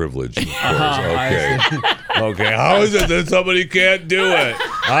 White Privilege, of course. Okay. Okay. How is it that somebody can't do it?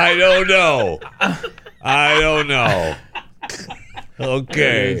 I don't know.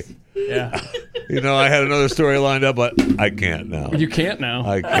 Okay. Yeah. I had another story lined up, but I can't now. You can't now.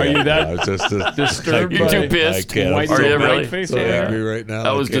 I can't. Are you that now. Just disturbed? You're too pissed. I can't. Are you really? So angry right now.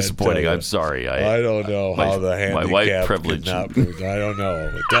 That was disappointing. I'm sorry. I don't know how the handicap my white privilege. I don't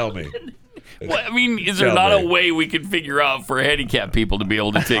know. Tell me. Well, I mean, is there not a way we can figure out for handicapped people to be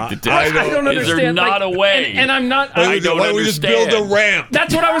able to take the test? I don't understand. Is there not a way? And I'm not. I don't Why don't we just build a ramp?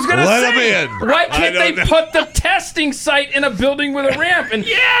 That's what I was going to say. Let them in. Why can't they put the testing site in a building with a ramp? And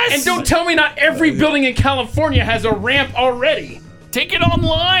yes. And don't tell me not every building in California has a ramp already. Take it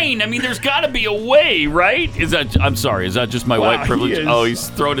online. I mean, there's got to be a way, right? I'm sorry. Is that just my white privilege? He's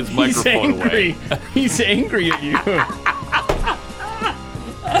thrown his microphone away. He's angry at you.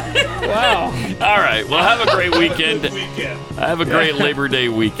 Wow. All right. Well, have a great weekend. Have a great Labor Day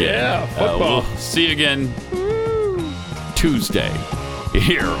weekend. Yeah, football. We'll see you again Tuesday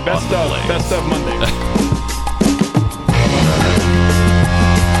here Best on The Blaze. Best of Monday.